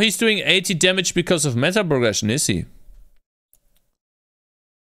 Oh, he's doing 80 damage because of meta progression, is he?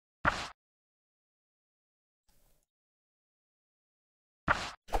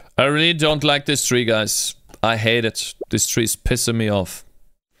 I really don't like this tree, guys. I hate it. This tree is pissing me off.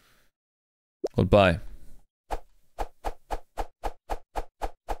 Goodbye.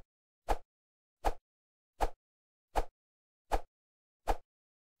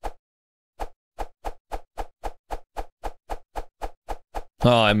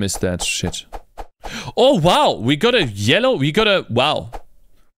 Oh, I missed that shit. Oh, wow. We got a yellow. We got a... Wow.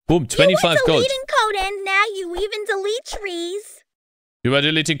 Boom. 25 gold. You were deleting code and now you even delete trees. You were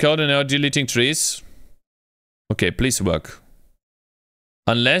deleting code and now deleting trees. Okay, please work.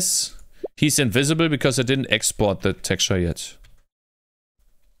 Unless he's invisible because I didn't export the texture yet.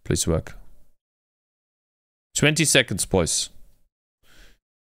 Please work. 20 seconds, boys.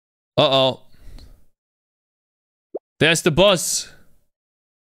 Uh-oh. There's the boss.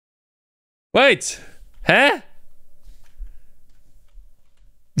 Wait. Huh?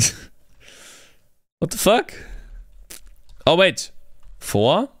 What the fuck? Oh, wait.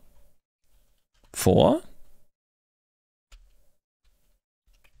 4? 4?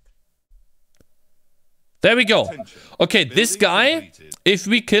 There we go. Okay, this guy, if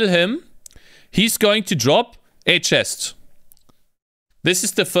we kill him, he's going to drop a chest. This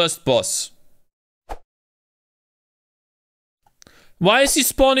is the first boss. Why is he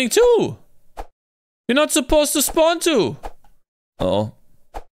spawning too? You're not supposed to spawn too. Uh-oh.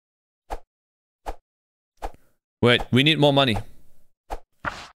 Wait, we need more money.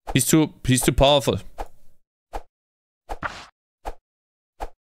 He's too powerful.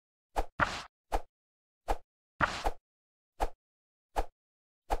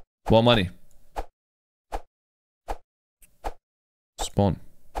 More money. Spawn.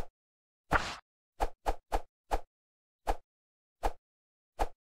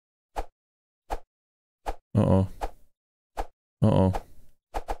 Uh-oh. Uh-oh.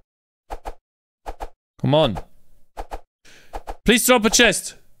 Come on. Please drop a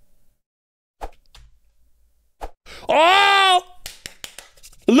chest. Oh!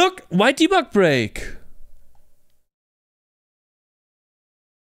 Look! Why debug break?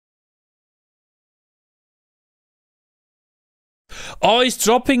 Oh, he's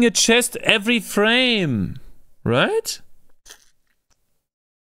dropping a chest every frame. Right?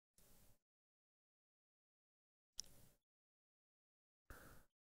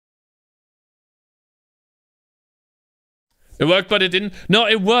 It worked, but it didn't. No,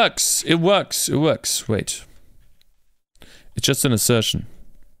 it works. It works. It works. Wait. It's just an assertion.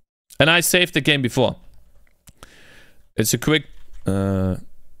 And I saved the game before. It's a quick...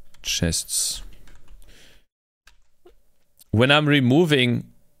 chests. When I'm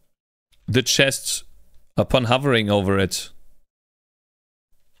removing the chest upon hovering over it...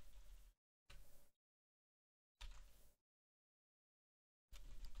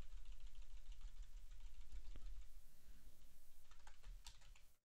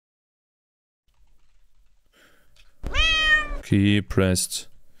 Key pressed.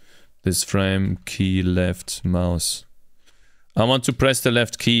 This frame, key left, mouse. I want to press the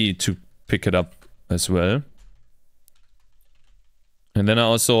left key to pick it up as well. And then I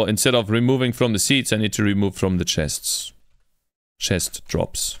also, instead of removing from the seats, I need to remove from the chests. Chest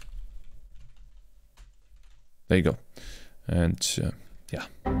drops. There you go. And, yeah.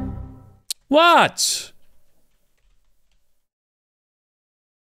 What?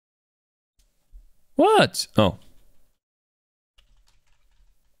 What? Oh.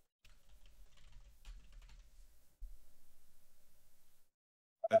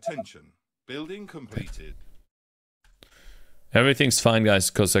 Attention. Building completed. Everything's fine,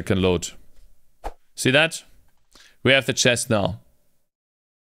 guys, because I can load. See that? We have the chest now.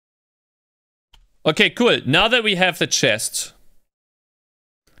 Okay, cool. Now that we have the chest,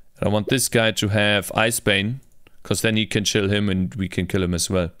 I want this guy to have Icebane, because then he can chill him and we can kill him as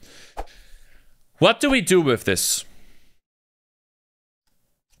well. What do we do with this?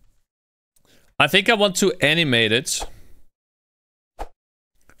 I think I want to animate it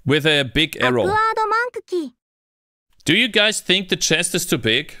with a big arrow. Do you guys think the chest is too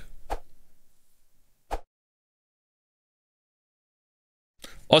big?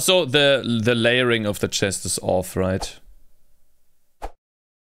 Also, the layering of the chest is off, right?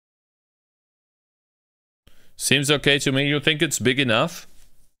 Seems okay to me. You think it's big enough?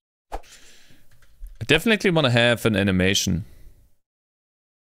 I definitely want to have an animation.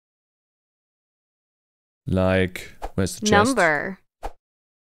 Like, where's the chest? Number.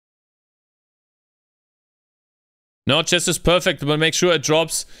 No, chest is perfect, but make sure it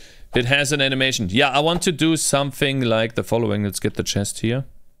drops. It has an animation. Yeah, I want to do something like the following. Let's get the chest here.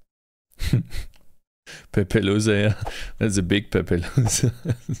 Pepelusa, yeah. That's a big Pepelusa.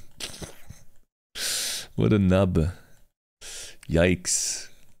 What a nub. Yikes.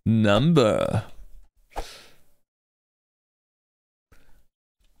 Number.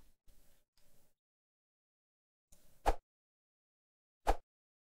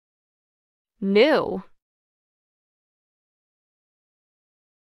 New.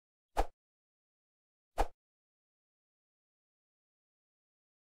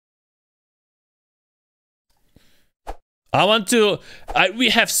 I want to...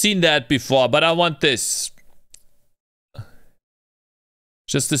 we have seen that before, but I want this.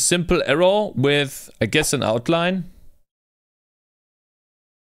 Just a simple arrow with, I guess, an outline.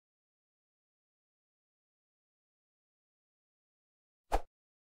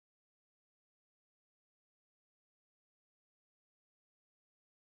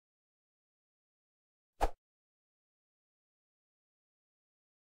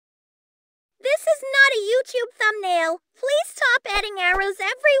 This is not a YouTube thumbnail. Please stop adding arrows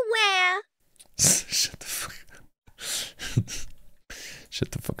everywhere. Shut the fuck up.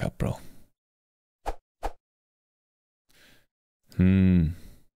 Shut the fuck up, bro.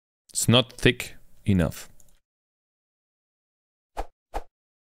 It's not thick enough.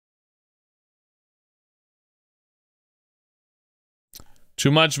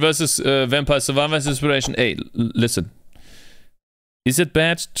 Too much versus Vampire Survivors inspiration. Hey, listen. Is it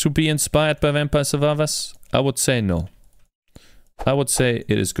bad to be inspired by Vampire Survivors? I would say no. I would say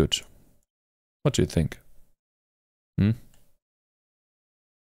it is good. What do you think?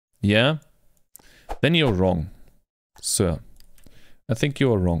 Yeah? Then you're wrong, sir. I think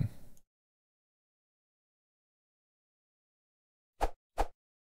you are wrong.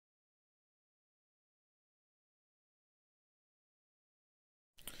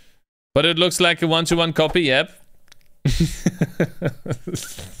 But it looks like a one-to-one copy, yep.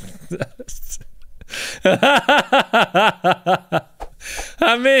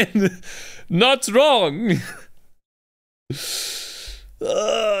 I mean, not wrong.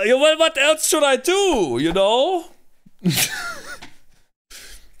 Well, what else should I do, you know?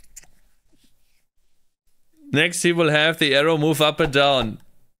 Next he will have the arrow move up and down.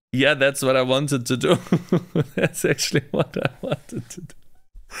 Yeah, that's what I wanted to do. That's actually what I wanted to do.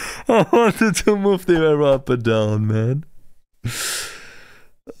 I wanted to move the arrow up and down, man.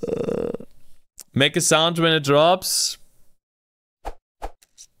 Make a sound when it drops.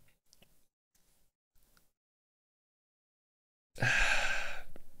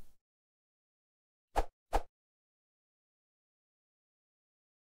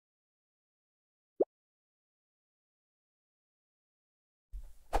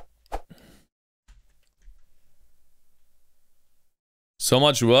 So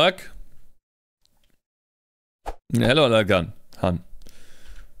much work. Hello, Lagan. Han.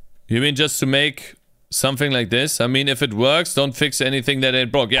 You mean just to make something like this? I mean, if it works, don't fix anything that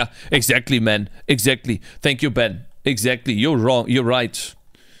ain't broke. Yeah, exactly, man. Exactly. Thank you, Ben. Exactly. You're wrong. You're right.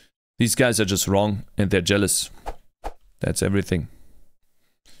 These guys are just wrong and they're jealous. That's everything.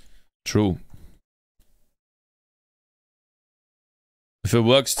 True. If it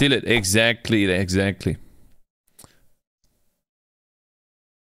works, steal it. Exactly. Exactly.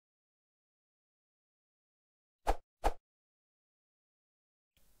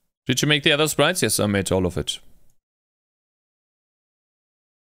 Did you make the other sprites? Yes, I made all of it.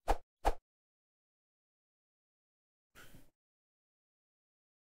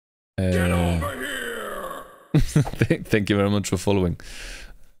 Get over here! Thank you very much for following.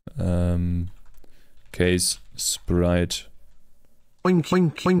 Case sprite Oink,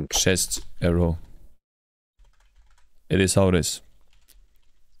 oink, oink. Chest arrow. It is how it is.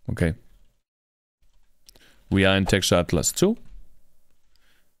 Okay. We are in Texture Atlas 2.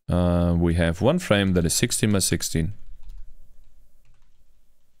 We have one frame that is 16 by 16.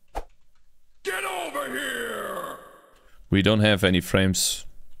 Get over here! We don't have any frames.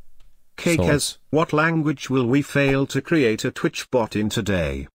 Cakez, what language will we fail to create a Twitch bot in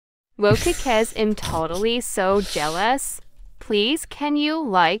today? Well, Cakez, I'm totally so jealous. Please, can you,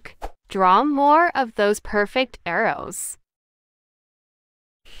 like, draw more of those perfect arrows?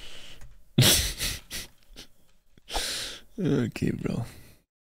 Okay, bro.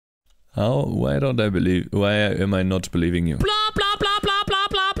 How? Why don't I believe? Why am I not believing you? Blah, blah, blah, blah, blah,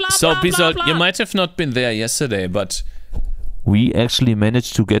 blah, blah, So, blah, Bizarre, blah, you blah. might have not been there yesterday, but We actually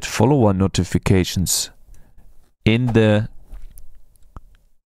managed to get follower notifications in the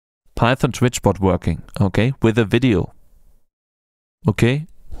Python Twitch bot working, okay, with a video. Okay?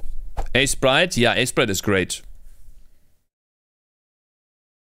 A-Sprite? Yeah, A-Sprite is great.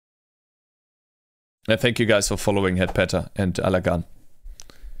 Thank you guys for following Headpatter and Alagan.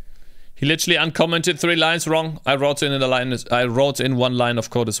 He literally uncommented 3 lines wrong. I wrote in one line of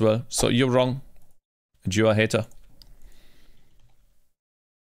code as well. So you're wrong. And you're a hater.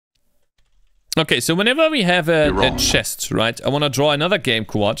 Okay, so whenever we have a chest, right? I want to draw another game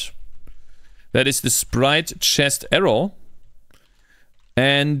quad. That is the sprite chest arrow.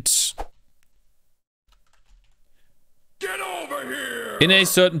 And Get over here! in a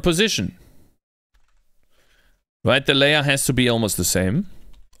certain position. Right, the layer has to be almost the same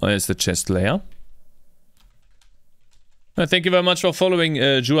as the chest layer. Thank you very much for following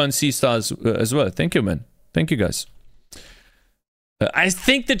Juan C Stars as well. Thank you, man. Thank you, guys. I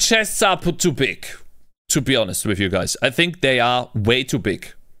think the chests are put too big, to be honest with you guys. I think they are way too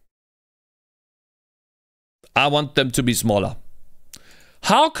big. I want them to be smaller.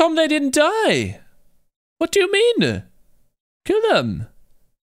 How come they didn't die? What do you mean? Kill them.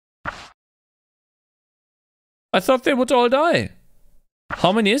 I thought they would all die.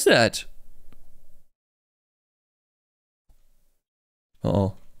 How many is that?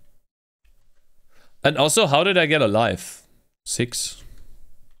 Uh-oh. And also, how did I get alive? 6.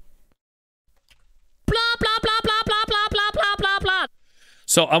 Blah, blah, blah, blah, blah, blah, blah, blah, blah, blah.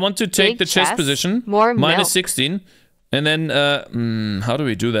 So I want to take Big the chest chest, position. more minus milk. 16. And then, how do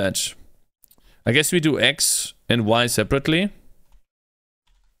we do that? I guess we do X and Y separately.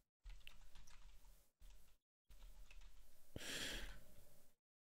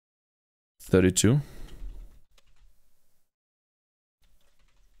 $32.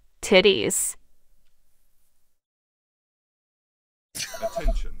 Titties.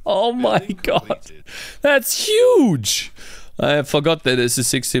 Attention. Oh my Building god. completed. That's huge. I forgot that this is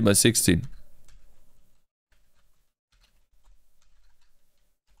 16 by 16.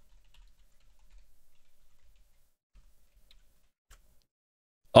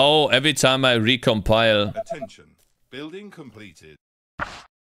 Oh, every time I recompile. Attention. Building completed.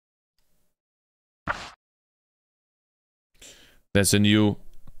 There's a new...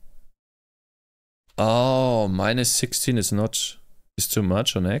 Oh, minus 16 is not... is too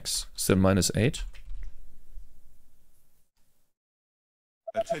much on X. Is that minus 8?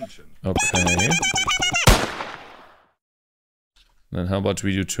 Attention. Okay. Completed. Then how about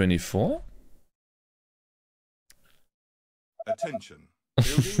we do 24? Attention.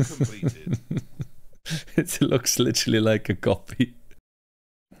 Building completed. It looks literally like a copy.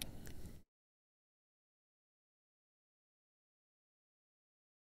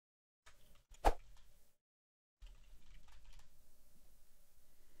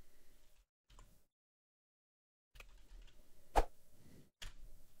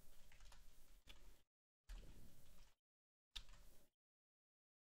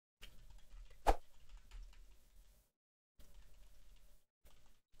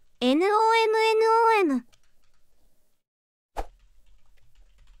 N-O-M-N-O-M.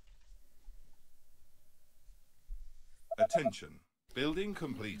 Attention. Building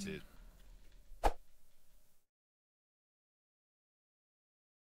completed.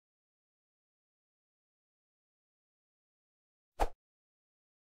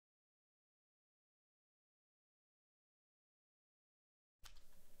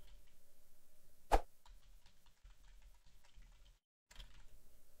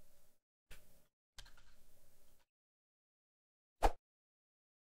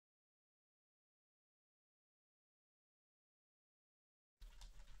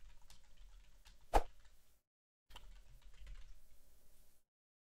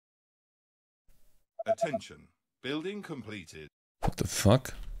 Attention. Building completed. What the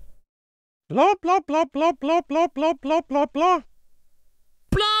fuck? Blah blah blah blah blah blah blah blah blah blah.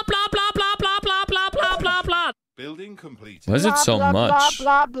 blah, blah. Building completed. Why is it so blah, much?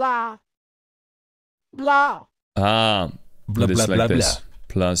 Blah, blah, blah. Ah, Blah, it is blah, like blah, this. blah.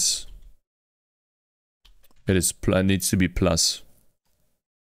 Plus. It is needs to be plus.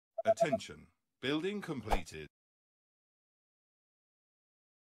 Attention. Building completed.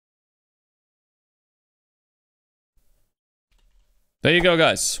 There you go,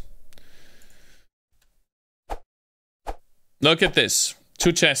 guys. Look at this.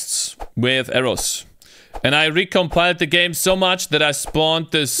 2 chests with arrows. And I recompiled the game so much that I spawned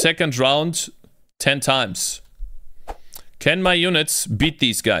the second round 10 times. Can my units beat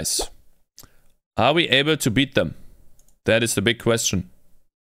these guys? Are we able to beat them? That is the big question.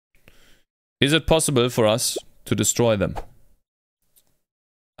 Is it possible for us to destroy them?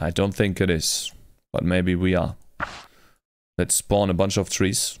 I don't think it is, but maybe we are. Let's spawn a bunch of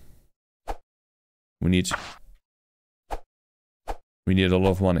trees. We need a lot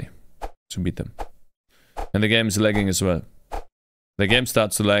of money to beat them. And the game is lagging as well. The game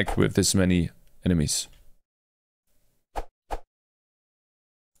starts to lag with this many enemies.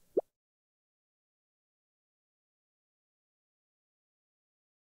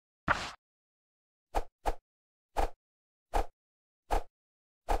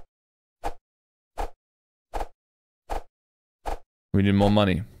 We need more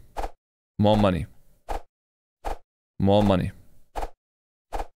money. More money. More money.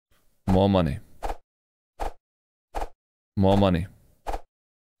 More money. More money.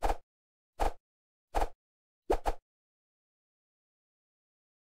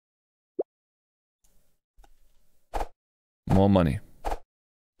 More money.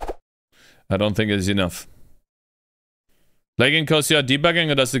 I don't think it's enough. Lagging because you are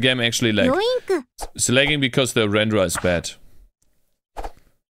debugging, or does the game actually lag? Yoink. It's lagging because the renderer is bad.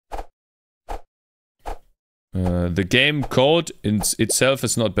 The game code in itself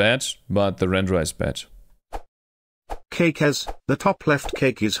is not bad, but the renderer is bad. Cakez, the top left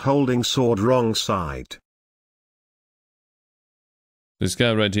cake is holding sword wrong side. This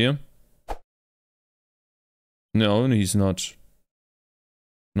guy right here? No, he's not.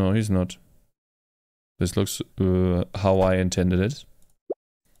 No, he's not. This looks how I intended it.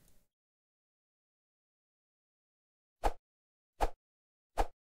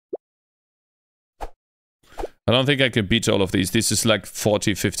 I don't think I can beat all of these. This is like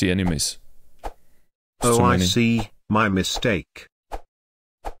 40, 50 enemies. It's oh, I see. My mistake.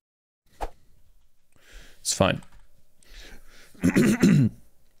 It's fine.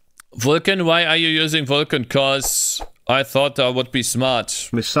 Vulcan, why are you using Vulcan? Cause I thought I would be smart.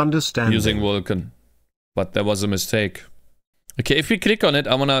 Misunderstanding. Using Vulcan. But there was a mistake. Okay, if we click on it,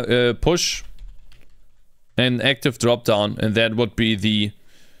 I wanna push an active drop down, and that would be the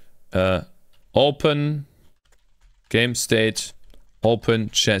open game state, open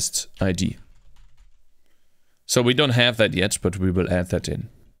chest ID. So we don't have that yet, but we will add that in.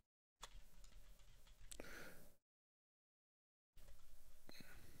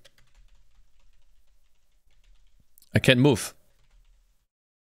 I can't move.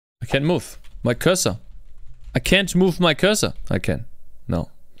 I can't move. My cursor. I can't move my cursor. I can. No.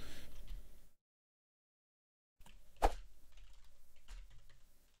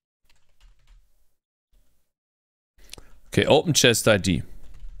 Okay, open chest ID.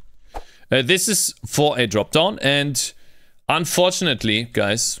 This is for a dropdown, and unfortunately,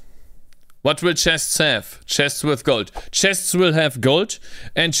 guys, what will chests have? Chests with gold. Chests will have gold,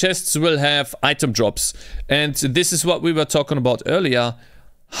 and chests will have item drops. And this is what we were talking about earlier.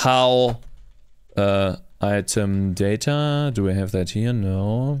 How item data. Do we have that here?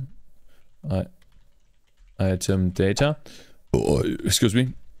 No. Item data. Oh, excuse me.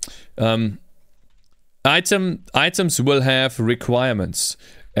 Items will have requirements,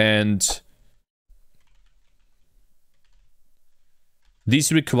 and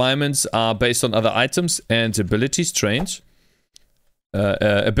these requirements are based on other items and abilities trained,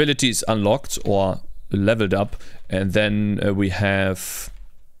 abilities unlocked or leveled up, and then we have,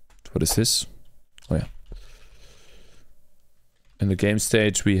 what is this? Oh yeah. In the game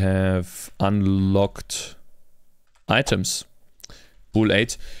stage we have unlocked items. Rule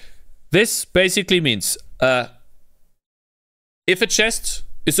 8. This basically means if a chest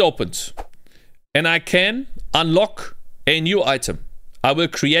is opened and I can unlock a new item, I will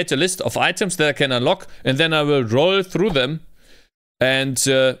create a list of items that I can unlock, and then I will roll through them and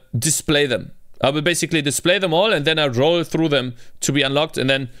display them. I will basically display them all, and then I roll through them to be unlocked, and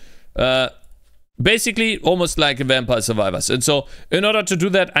then basically almost like Vampire Survivors. And so in order to do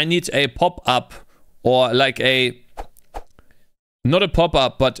that, I need a pop-up, or like a, not a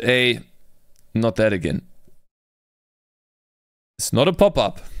pop-up, but a, not that again. It's not a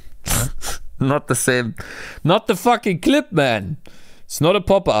pop-up. Not the same. Not the fucking clip, man. It's not a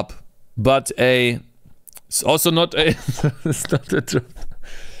pop-up, but it's also not a... It's not a...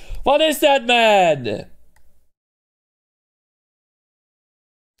 What is that, man?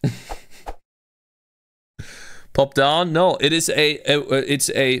 Pop down? No, it is it's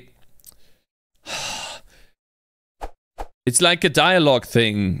like a dialogue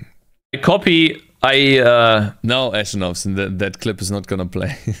thing. A copy. No, Ashenovs, that clip is not gonna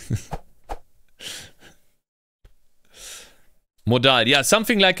play. Modal, yeah,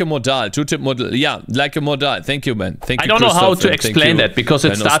 something like a modal. Two-tip modal, yeah, like a modal. Thank you, man. Thank you. I don't know how to explain that because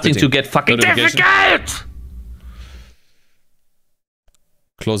it's starting to get fucking difficult.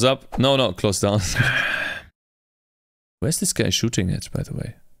 Close up? No, close down. Where's this guy shooting at, by the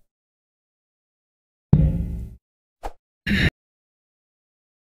way?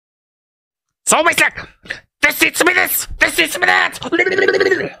 So myself. Das ist mir das. Das ist mir das.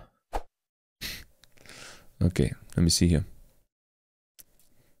 Okay, let me see here.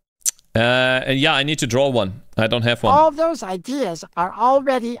 And yeah, I need to draw one. I don't have one. All those ideas are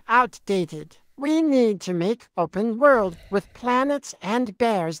already outdated. We need to make open world with planets and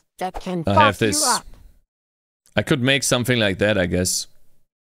bears that can fuck you up. I could make something like that, I guess.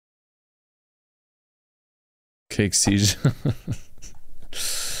 Cake siege.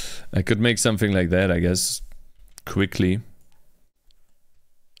 I could make something like that, I guess. Quickly.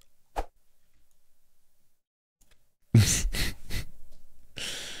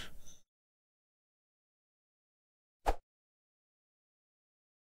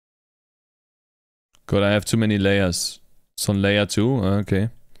 God, I have too many layers. It's on layer 2? Okay.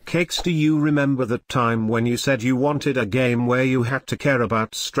 Cakes, do you remember that time when you said you wanted a game where you had to care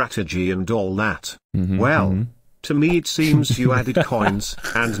about strategy and all that? To me it seems you added coins,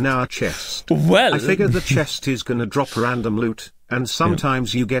 and now a chest. Well... I figure the chest is gonna drop random loot, and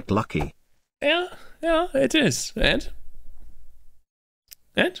sometimes you get lucky. Yeah, it is. And?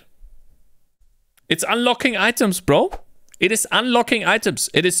 It's unlocking items, bro. It is unlocking items.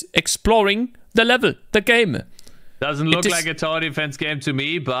 It is exploring the level, the game. Doesn't look like a tower defense game to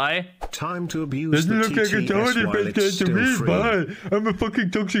me, bye. Time to abuse the TTS like a tower defense game to me, bye. I'm a fucking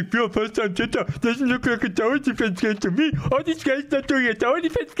toxic pure first time Twitter. Doesn't look like a tower defense game to me. Oh, this guy's not doing a tower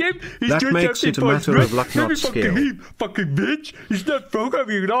defense game. He's that doing makes it a matter of luck, not skill. Fucking bitch. He's not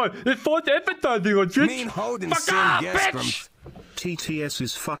programming at all. It's false advertising on Twitch. Mean Odin fuck off, bitch. From... TTS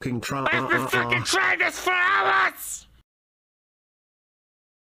is fucking trying. I've been fucking trying this for hours.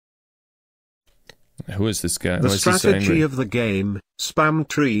 Who is this guy? The strategy of the game: spam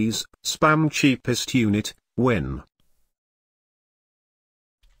trees, spam cheapest unit, win.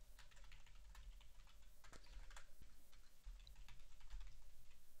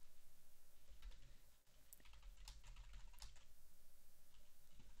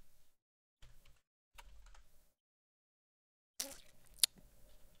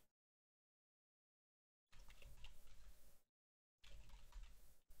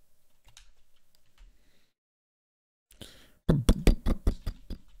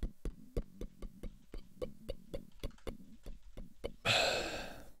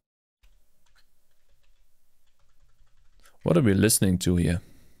 What are we listening to here?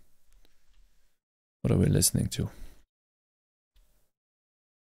 What are we listening to?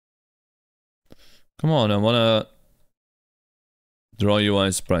 Come on, I wanna draw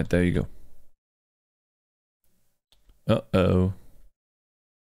UI sprite. There you go. Uh-oh.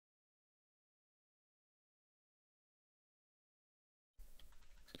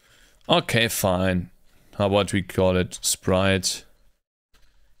 Okay, fine. How about we call it sprite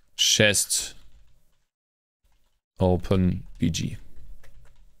chest open BG.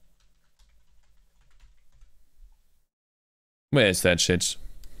 Where is that shit?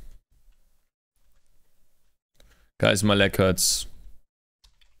 Guys, my leg hurts.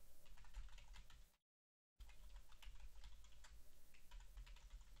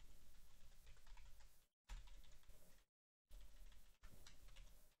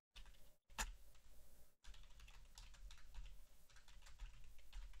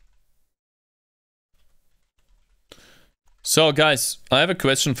 So guys, I have a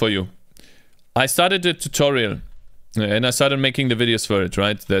question for you. I started a tutorial and I started making the videos for it,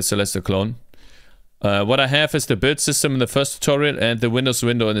 right? The Celeste clone. What I have is the build system in the first tutorial and the Windows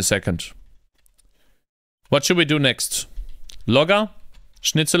window in the second. What should we do next? Logger?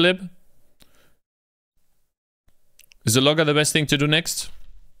 Schnitzellib? Is the logger the best thing to do next?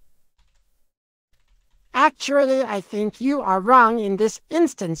 Actually, I think you are wrong in this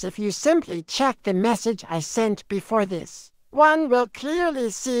instance if you simply check the message I sent before this. One will clearly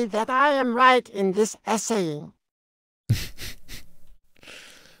see that I am right in this essaying.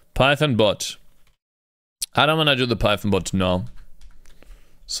 Python bot. I don't want to do the Python bot now.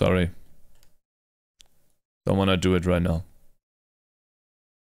 Sorry. Don't want to do it right now.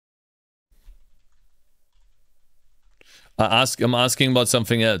 I'm asking about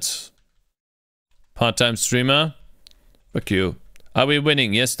something else. Part-time streamer? Fuck you. Are we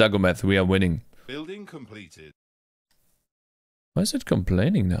winning? Yes, Dagomath, we are winning. Building completed. Why is it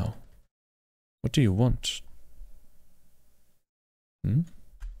complaining now? What do you want? Hmm?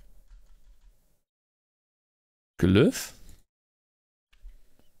 Glyph?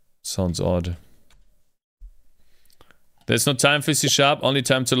 Sounds odd. There's no time for C#, only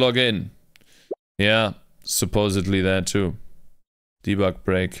time to log in. Yeah, supposedly there too. Debug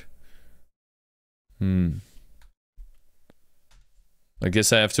break. I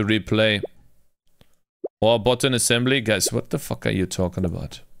guess I have to replay. Or button assembly? Guys, what the fuck are you talking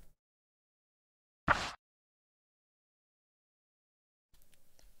about?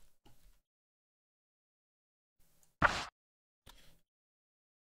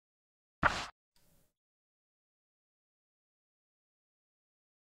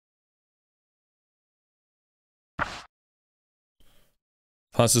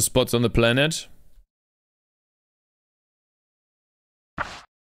 Fastest spots on the planet?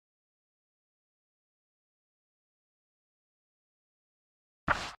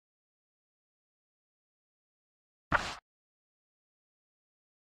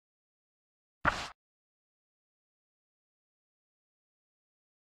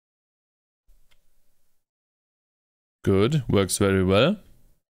 Good, works very well.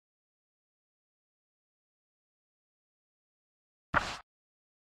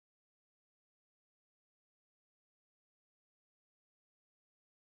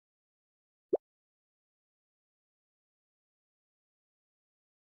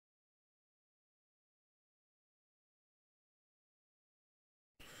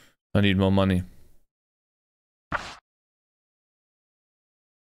 I need more money.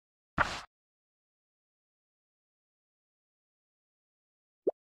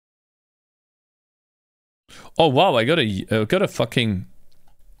 Oh wow, I got a fucking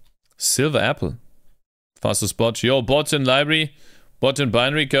silver apple. Fastest bot. Yo, bots in library, bot in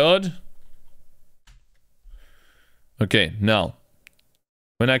binary code. Okay, now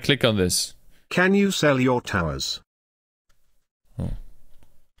when I click on this, can you sell your towers? Oh.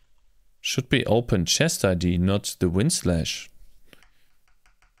 Should be open chest ID, not the win slash.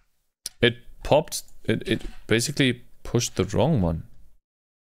 It popped. It basically pushed the wrong one.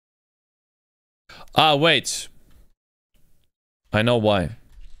 Ah, wait. I know why.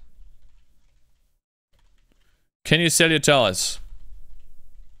 Can you sell your towers?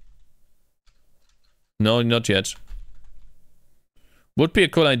 No, not yet. Would be a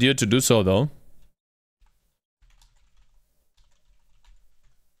cool idea to do so, though.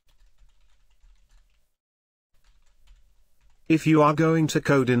 If you are going to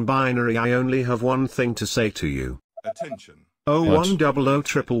code in binary, I only have one thing to say to you. Attention.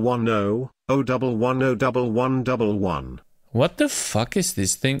 01001110, 01101111. What the fuck is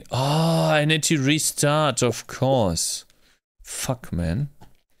this thing? Oh, I need to restart, of course. Fuck, man.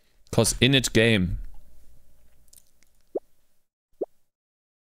 Cause init game.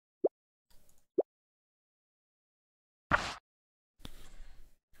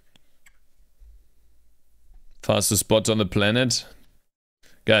 Fastest bot on the planet.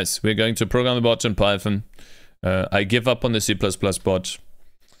 Guys, we're going to program the bot in Python. I give up on the C++ bot.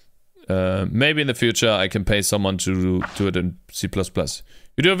 Maybe in the future I can pay someone to do it in C++.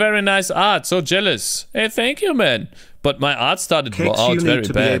 You do a very nice art, so jealous. Hey, thank you, man. But my art started Cakez, out you very need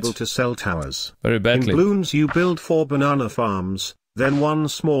to bad. Be able to sell towers. Very badly. In Bloons you build 4 banana farms, then 1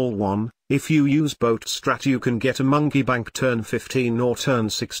 small one. If you use boat strat you can get a monkey bank turn 15 or turn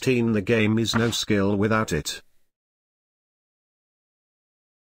 16. The game is no skill without it.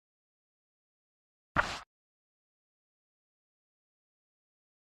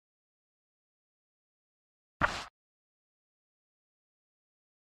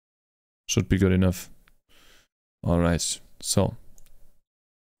 Should be good enough. Alright, so.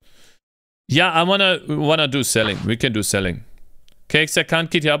 Yeah, I wanna do selling. We can do selling. Cakez, I can't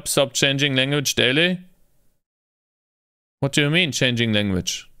get up, stop changing language daily. What do you mean, changing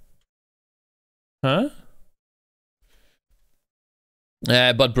language? Huh?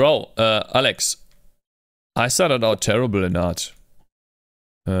 But bro, Alex, I started out terrible in art.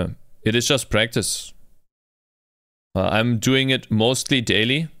 It is just practice. I'm doing it mostly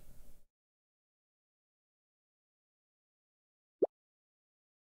daily.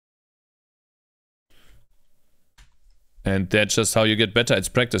 And that's just how you get better. It's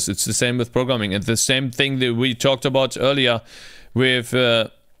practice. It's the same with programming. And the same thing that we talked about earlier with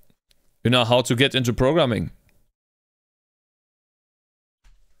You know how to get into programming.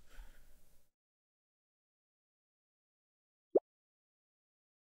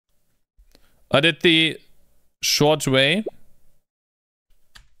 I did the short way.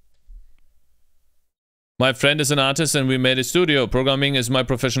 My friend is an artist and we made a studio. Programming is my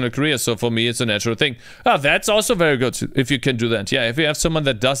professional career, so for me it's a natural thing. Ah, that's also very good if you can do that. Yeah, if you have someone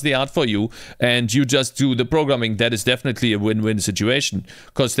that does the art for you and you just do the programming, that is definitely a win-win situation.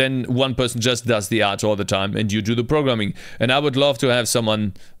 Because then one person just does the art all the time and you do the programming. And I would love to have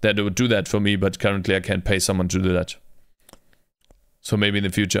someone that would do that for me, but currently I can't pay someone to do that. So maybe in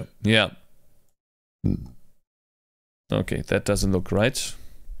the future. Yeah. Okay, that doesn't look right.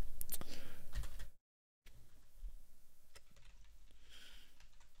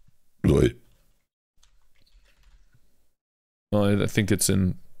 Oh, I think it's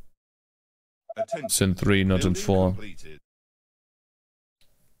in 3, not in 4.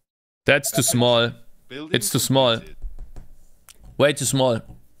 That's too small. It's too small. Way too small.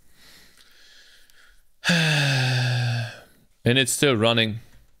 And it's still running.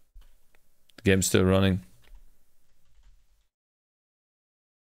 The game's still running.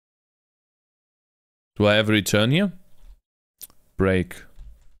 Do I have a return here? Break.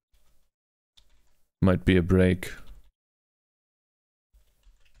 Might be a break.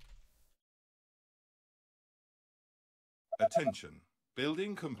 Attention.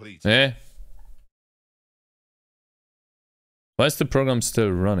 Building completed. Eh? Why is the program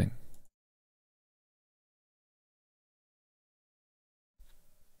still running?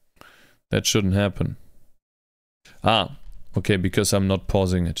 That shouldn't happen. Ah, okay, because I'm not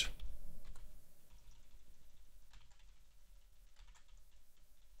pausing it.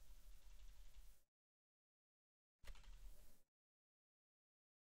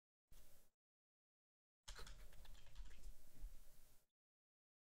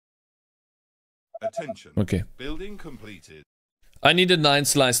 Attention. Okay. Building completed. I need a 9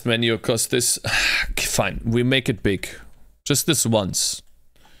 sliced menu because this... Fine, we make it big. Just this once.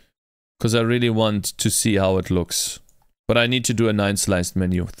 Because I really want to see how it looks. But I need to do a 9 sliced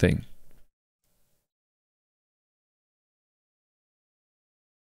menu thing.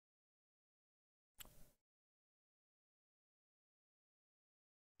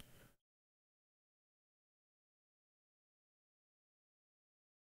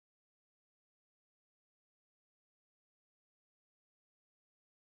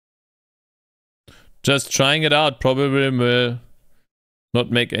 Just trying it out probably will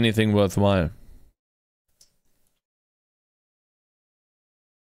not make anything worthwhile.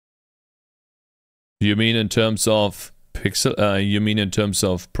 You mean in terms of pixel? You mean in terms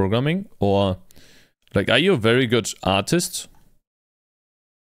of programming, or like, are you a very good artist?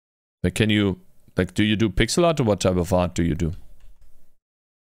 Like, can you, like, do you do pixel art, or what type of art do you do?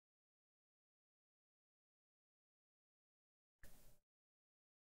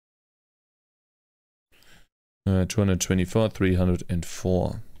 Uh, 224,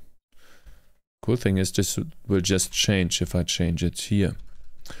 304. Cool thing is this will just change if I change it here.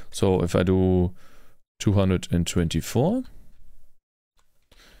 So if I do 224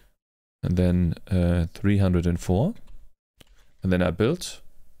 and then 304 and then I build.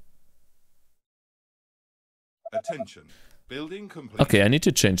 Attention. Building complete. Okay, I need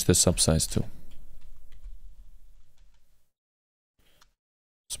to change the subsize too.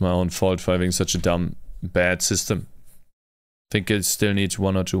 It's my own fault for having such a dumb bad system. Think it still needs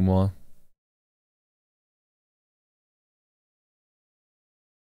 1 or 2 more.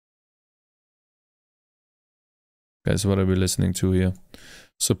 Guys, what are we listening to here?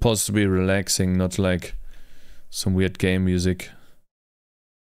 Supposed to be relaxing, not like some weird game music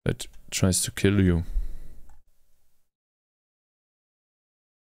that tries to kill you.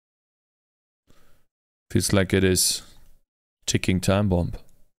 Feels like it is ticking time bomb.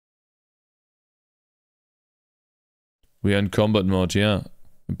 We are in combat mode, yeah,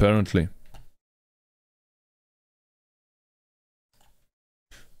 apparently.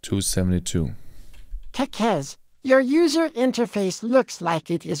 272. Cakez, your user interface looks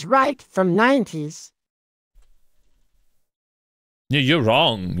like it is right from 90s. Yeah, you're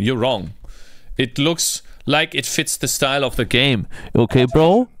wrong. You're wrong. It looks like it fits the style of the game. Okay,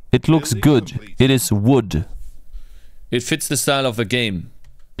 bro? It looks good. It is wood. It fits the style of the game.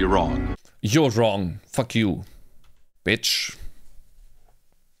 You're wrong. You're wrong. Fuck you. Bitch.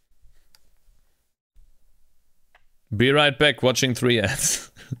 Be right back watching 3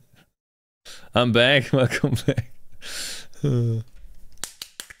 ads. I'm back. Welcome back.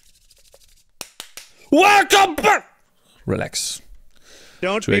 Welcome back! Relax.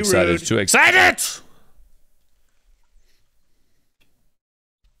 Don't Too be excited. rude. Too excited!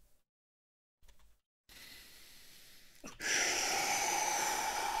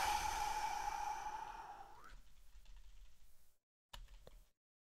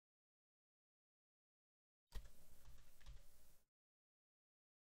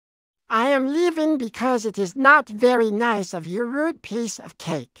 I am leaving because it is not very nice of you, rude piece of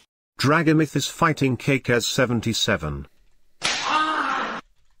cake. Dragamyth is fighting Cakez 77.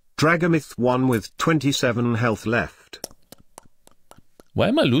 Dragamyth won with 27 health left. Why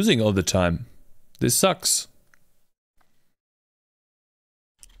am I losing all the time? This sucks.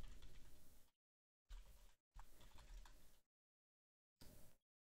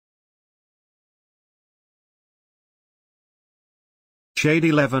 Shade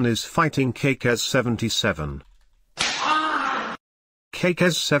 11 is fighting Cakez 77.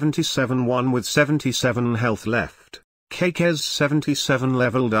 Cakez 77 won with 77 health left. Cakez 77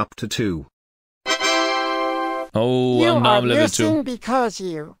 leveled up to 2. Oh, I'm now level 2. Because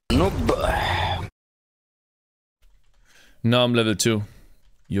you. Nope. Now I'm level 2.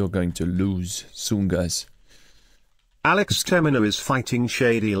 You're going to lose soon, guys. Alex Termina is fighting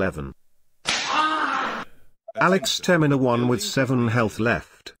Shade 11. Alex Termina won with 7 health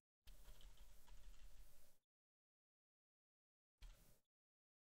left.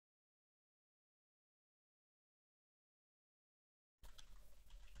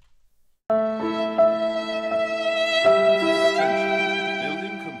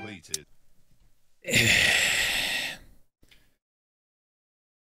 Building completed.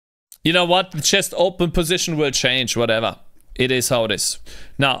 You know what? The chest open position will change, whatever. It is how it is.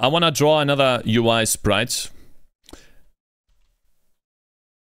 Now, I want to draw another UI sprite.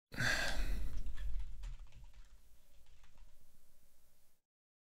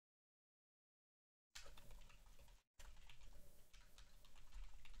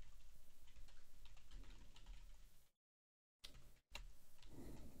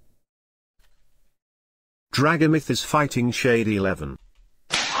 Dragamyth is fighting Shade 11.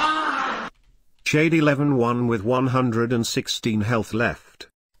 Shade 11 won with 116 health left.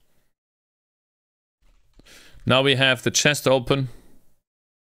 Now we have the chest open.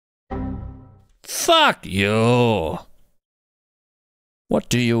 Fuck you! What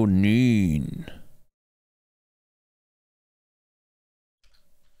do you mean?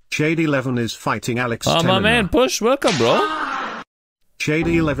 Shade 11 is fighting Alex Termina. Oh, my man, Push, welcome, bro. Shade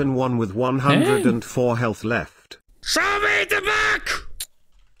 11 won with 104 health left. Show me the back!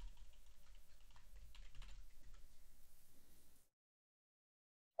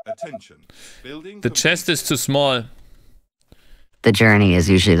 Attention. Building The chest is too small. The journey is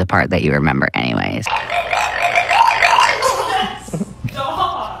usually the part that you remember anyways.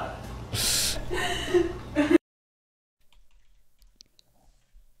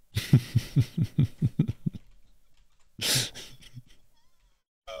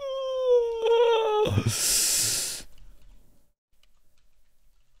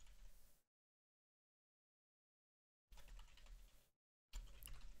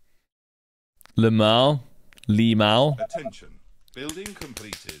 Limao. Attention. Building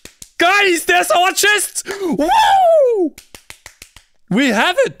completed. Guys, there's our chest! Woo! We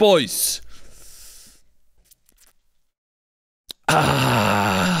have it, boys!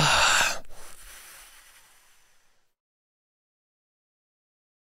 Ah.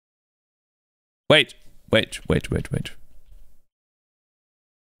 Wait.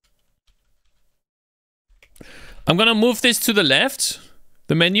 I'm gonna move this to the left,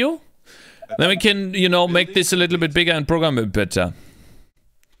 the menu. Then we can, you know, make this a little bit bigger and program it better.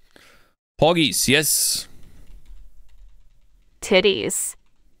 Poggies, yes. Titties.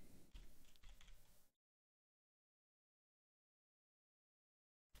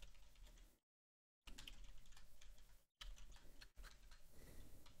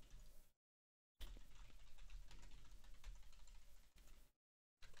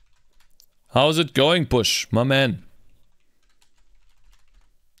 How's it going, Bush, my man?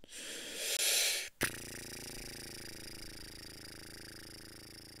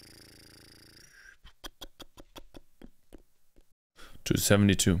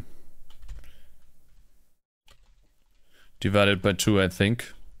 $272 divided by 2, I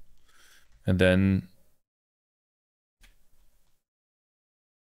think, and then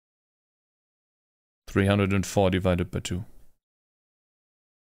 $304 divided by 2,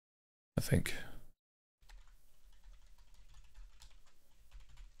 I think.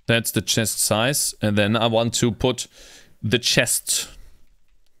 That's the chest size, and then I want to put the chest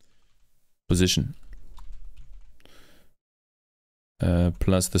position.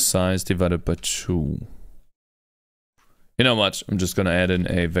 Plus the size divided by 2. You know what? I'm just gonna add in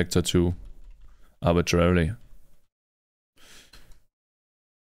a vector 2 arbitrarily.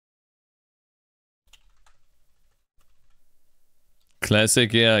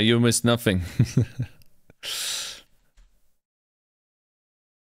 Classic, yeah, you missed nothing.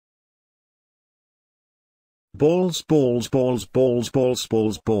 Balls, balls, balls, balls, balls,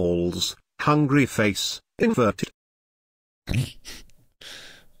 balls, balls. Hungry face, inverted.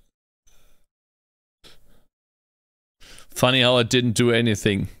 Funny how I didn't do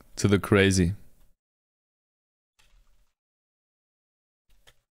anything to the crazy.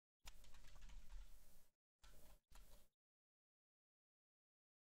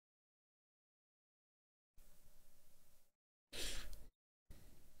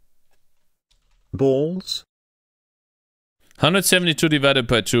 Balls? 172 divided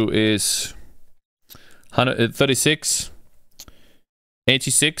by 2 is 36.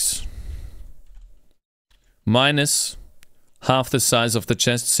 86. Minus half the size of the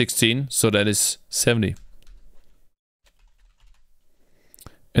chest, 16. So that is 70.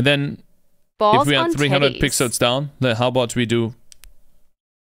 And then Balls if we are 300 titties. pixels down, then how about we do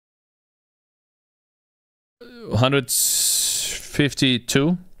 152?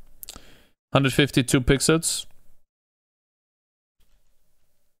 152 pixels.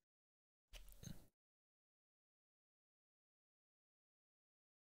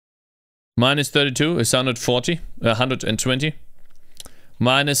 Minus 32 is 120.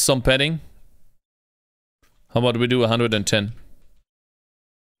 Minus some padding. How about we do 110?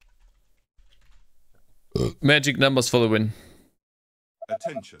 Magic numbers for the win.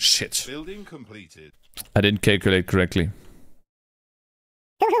 Attention. Shit. Building completed. I didn't calculate correctly.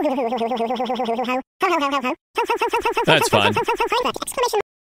 That's fine.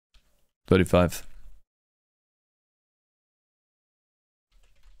 35.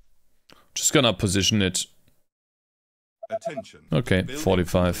 Just gonna position it. Attention. Okay, Building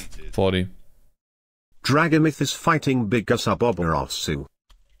 45. completed. 40. Dragamyth is fighting Bigasaboborosu.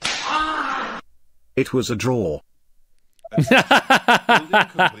 It was a draw. Building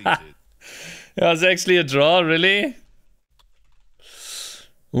completed. It was actually a draw, really?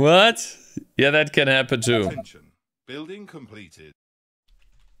 What? Yeah, that can happen too. Attention. Building completed.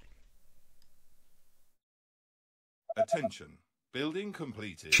 Attention. Building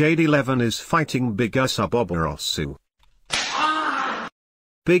completed. Shade11 is fighting Bigasaboborosu.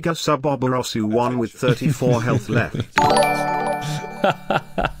 Bigasaboborosu won with 34 health left.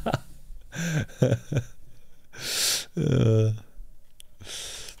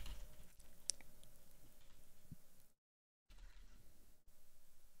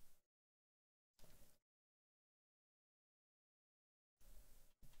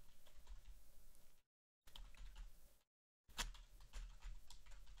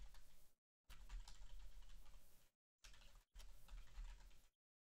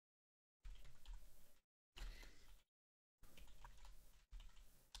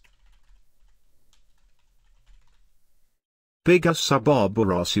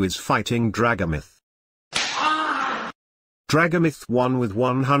 Bigasaboborosu is fighting Dragamyth. Dragamyth won with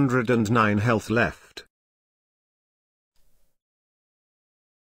 109 health left.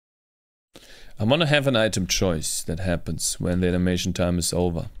 I want to have an item choice that happens when the animation time is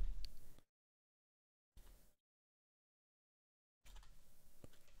over.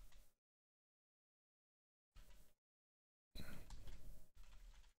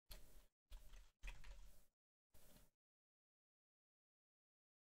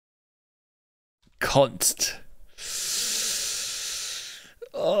 Const.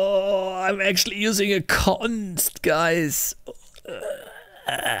 Oh, I'm actually using a const, guys.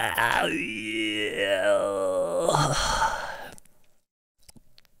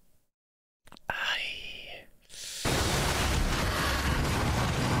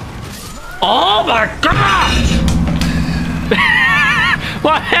 Oh my god!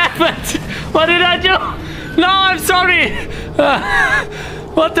 What happened? What did I do? No, I'm sorry!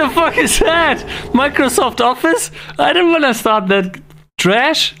 What the fuck is that? Microsoft Office? I didn't want to start that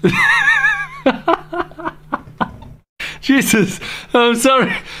trash. Jesus, I'm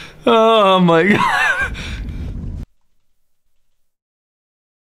sorry. Oh my god.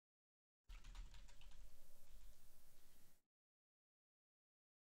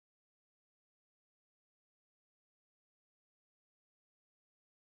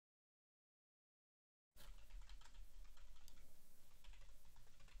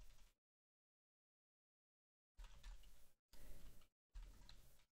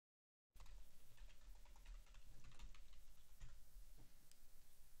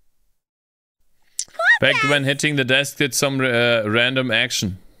 Back when hitting the desk did some random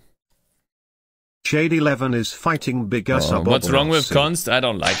action. Shade11 is fighting Bigasaboborosu. What's wrong with const? I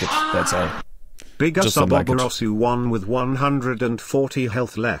don't like it, that's all. Bigasaboborosu won with 140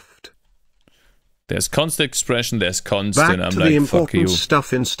 health left. There's const expression, there's const, Back and I'm to like, the fuck you. important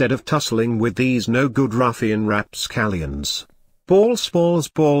stuff instead of tussling with these no good ruffian rapscallions.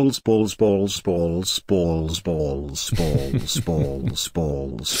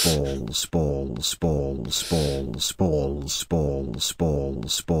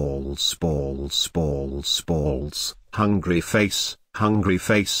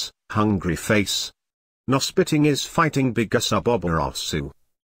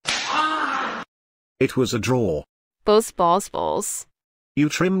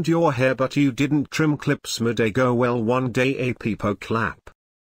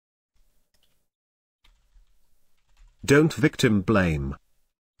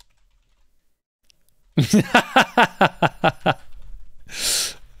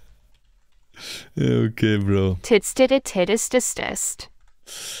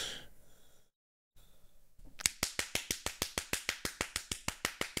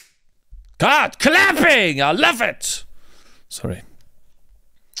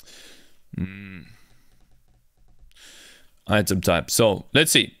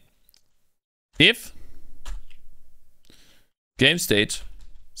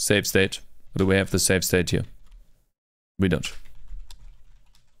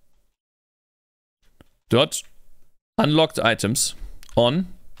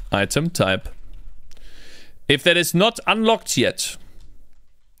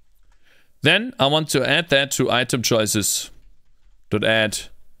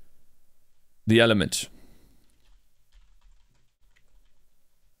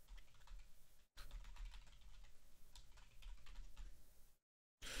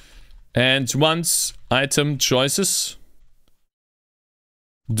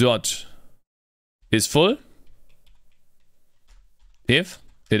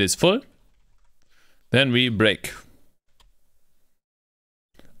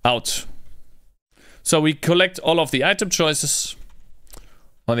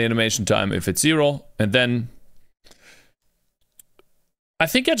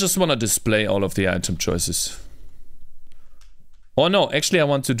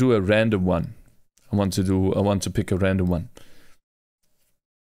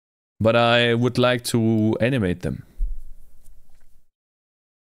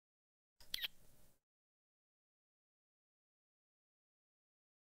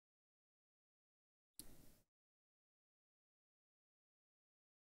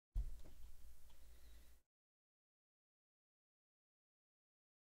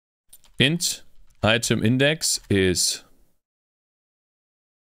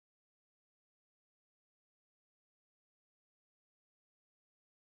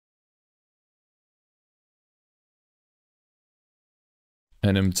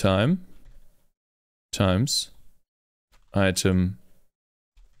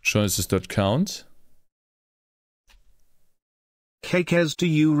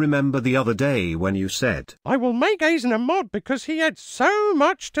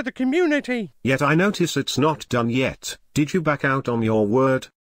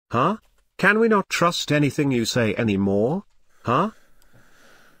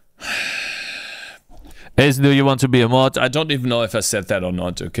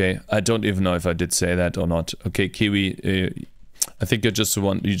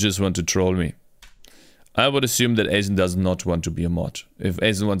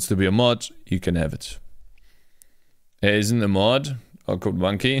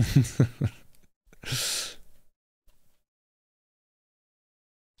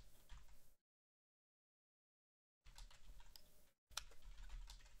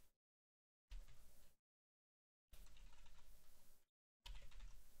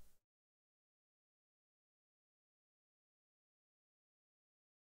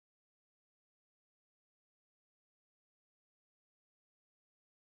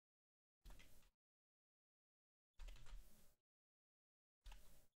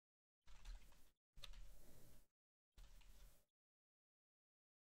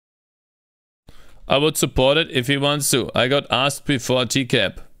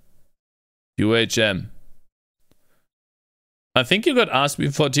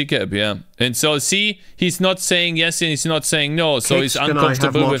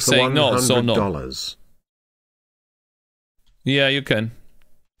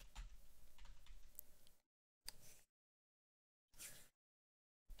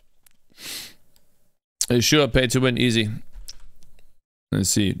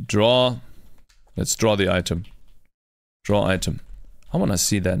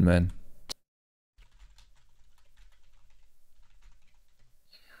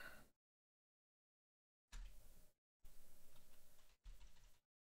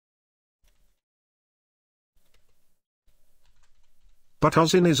 But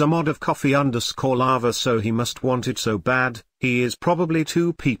Odin is a mod of coffee_lava, so he must want it so bad. He is probably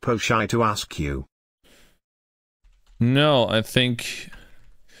too peepo shy to ask you. No, I think...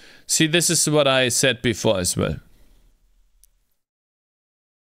 See, this is what I said before as well.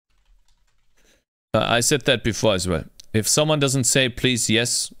 I said that before as well. If someone doesn't say please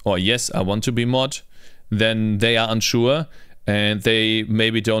yes, or yes, I want to be mod, then they are unsure, and they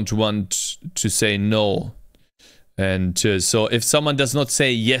maybe don't want to say no. And so if someone does not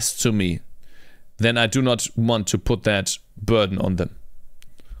say yes to me, then I do not want to put that burden on them.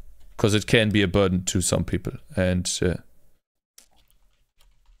 Because it can be a burden to some people. And...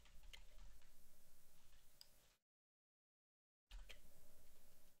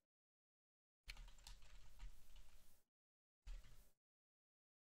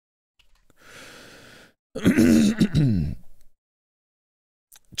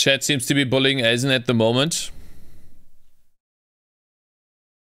 Chat seems to be bullying Eisen at the moment.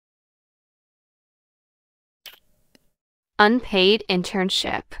 Unpaid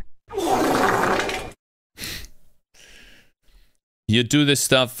internship. You do this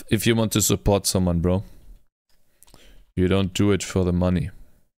stuff if you want to support someone, bro. You don't do it for the money.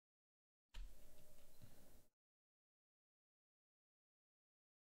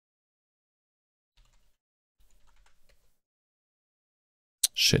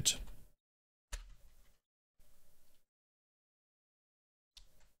 Shit.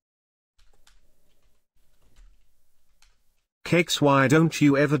 Cakez, why don't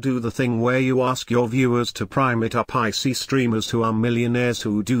you ever do the thing where you ask your viewers to prime it up? I see streamers who are millionaires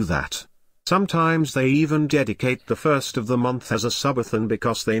who do that. Sometimes they even dedicate the first of the month as a subathon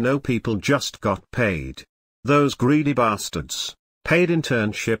because they know people just got paid. Those greedy bastards. Paid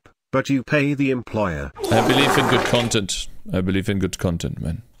internship, but you pay the employer. I believe in good content. I believe in good content,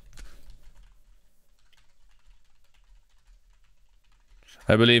 man.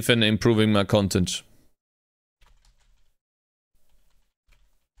 I believe in improving my content.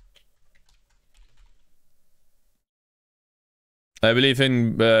 I believe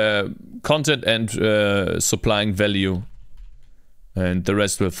in content and supplying value, and the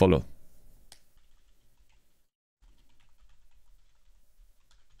rest will follow.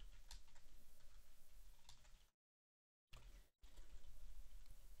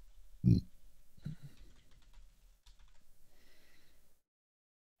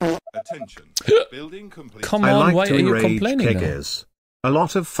 Attention. Building complete. Come I on, like why to are you enrage complaining now? Cakez. A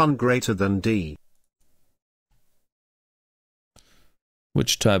lot of fun, greater than D.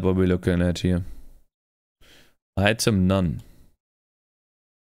 Which type are we looking at here? Item none.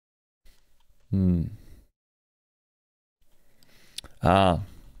 Ah.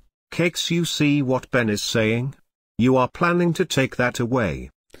 Cakez, you see what Ben is saying? You are planning to take that away.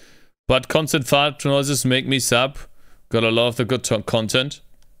 But constant fart noises make me sub. Gotta love the good content.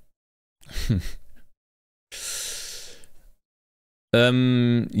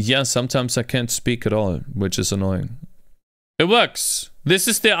 Yeah, sometimes I can't speak at all, which is annoying. It works. This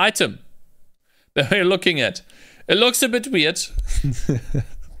is the item that we're looking at. It looks a bit weird.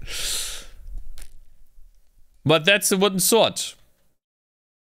 But that's the wooden sword.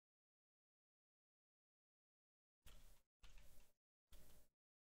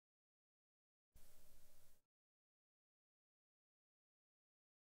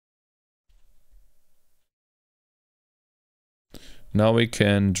 Now we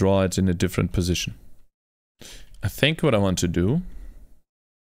can draw it in a different position. I think what I want to do...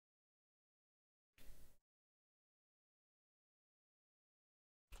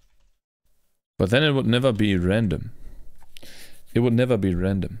 But then it would never be random. It would never be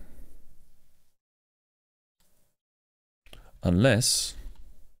random. Unless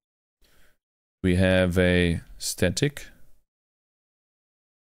we have a static.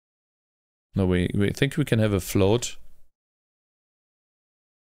 No, we think we can have a float.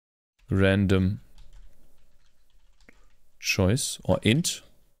 Random choice or int.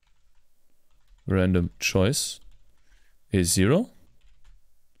 Random choice is 0.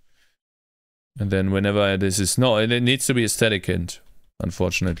 And then whenever this is... No, it needs to be a static int.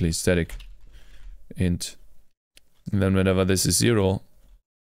 Unfortunately, static int. And then whenever this is 0,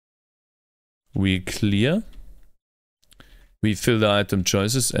 we clear. We fill the item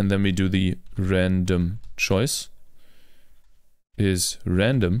choices and then we do the random choice. Is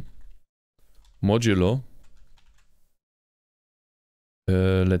random modulo,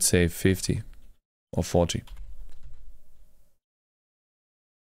 let's say 50 or 40.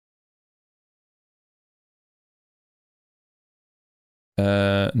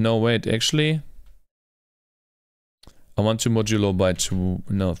 No, wait, actually, I want to modulo by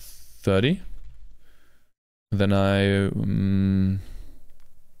 30. Then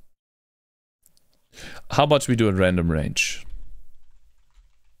how about we do a random range?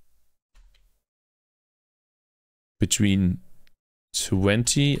 Between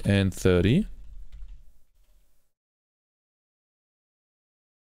 20 and 30.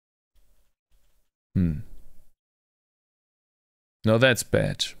 No, that's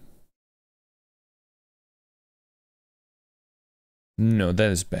bad. No, that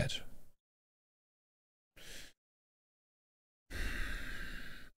is bad.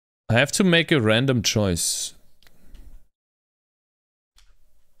 I have to make a random choice.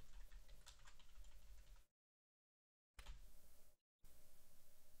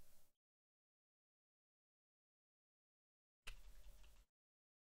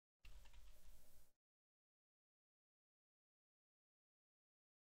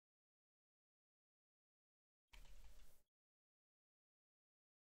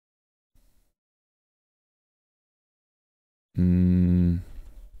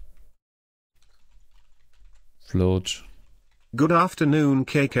 Float. Good afternoon,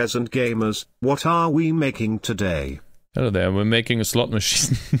 Cakez and gamers. What are we making today? Hello there, we're making a slot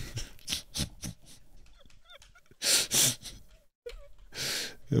machine.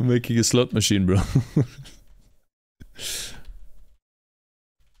 We're making a slot machine, bro.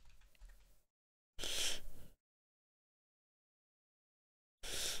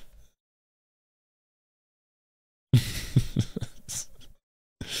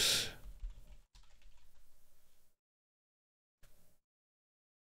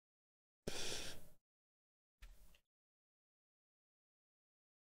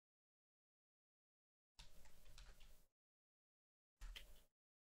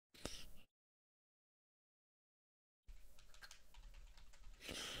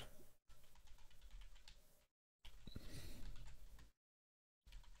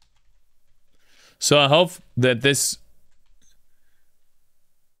 So I hope that this...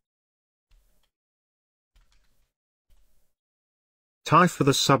 Tie for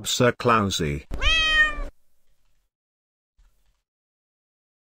the sub, Sir Clousy.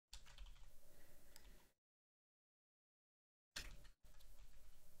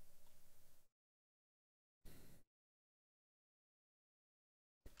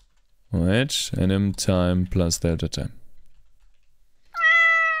 Wait, NM time plus delta time.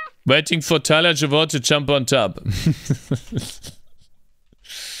 Waiting for Tyler Javot to jump on top.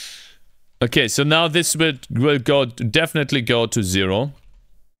 Okay, so now this will definitely go to 0.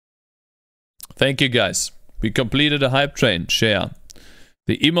 Thank you guys. We completed a hype train. Share.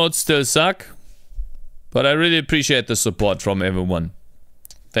 The emotes still suck, but I really appreciate the support from everyone.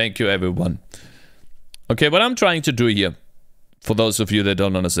 Thank you, everyone. Okay, what I'm trying to do here, for those of you that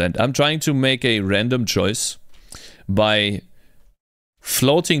don't understand, I'm trying to make a random choice by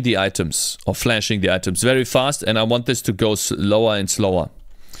floating the items or flashing the items very fast, and I want this to go slower and slower.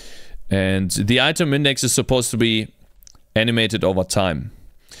 And the item index is supposed to be animated over time.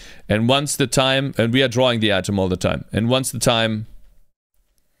 And once the time, and we are drawing the item all the time, and once the time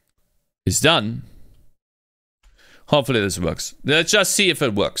is done, hopefully this works. Let's just see if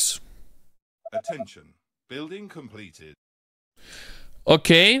it works. Attention. Building completed.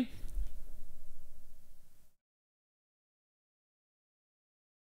 Okay.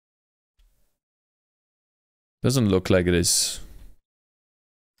 Doesn't look like it is.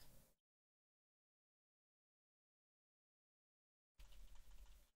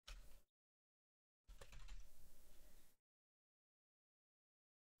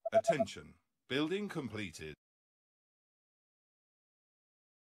 Attention. Building completed.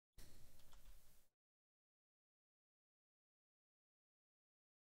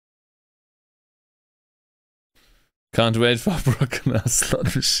 Can't wait for a broken ass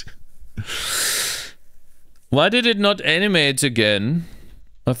slot machine. Why did it not animate again?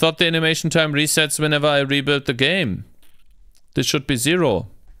 I thought the animation time resets whenever I rebuild the game. This should be 0.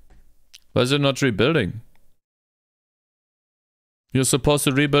 Why is it not rebuilding? You're supposed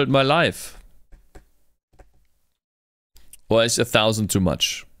to rebuild my life. Or is 1,000 too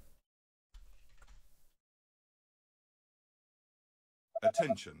much?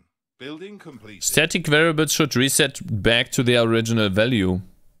 Attention. Building complete. Static variables should reset back to their original value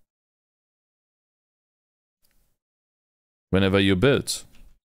whenever you build.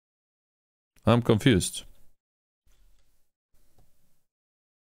 I'm confused.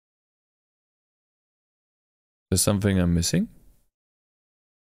 There's something I'm missing?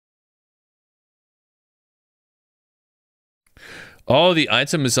 Oh, the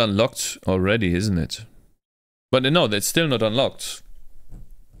item is unlocked already, isn't it? But no, that's still not unlocked.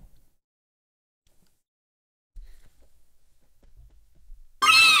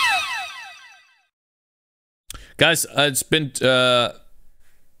 Guys, it's been too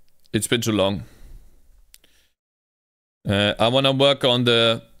long. I want to work on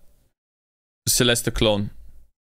the Celeste clone.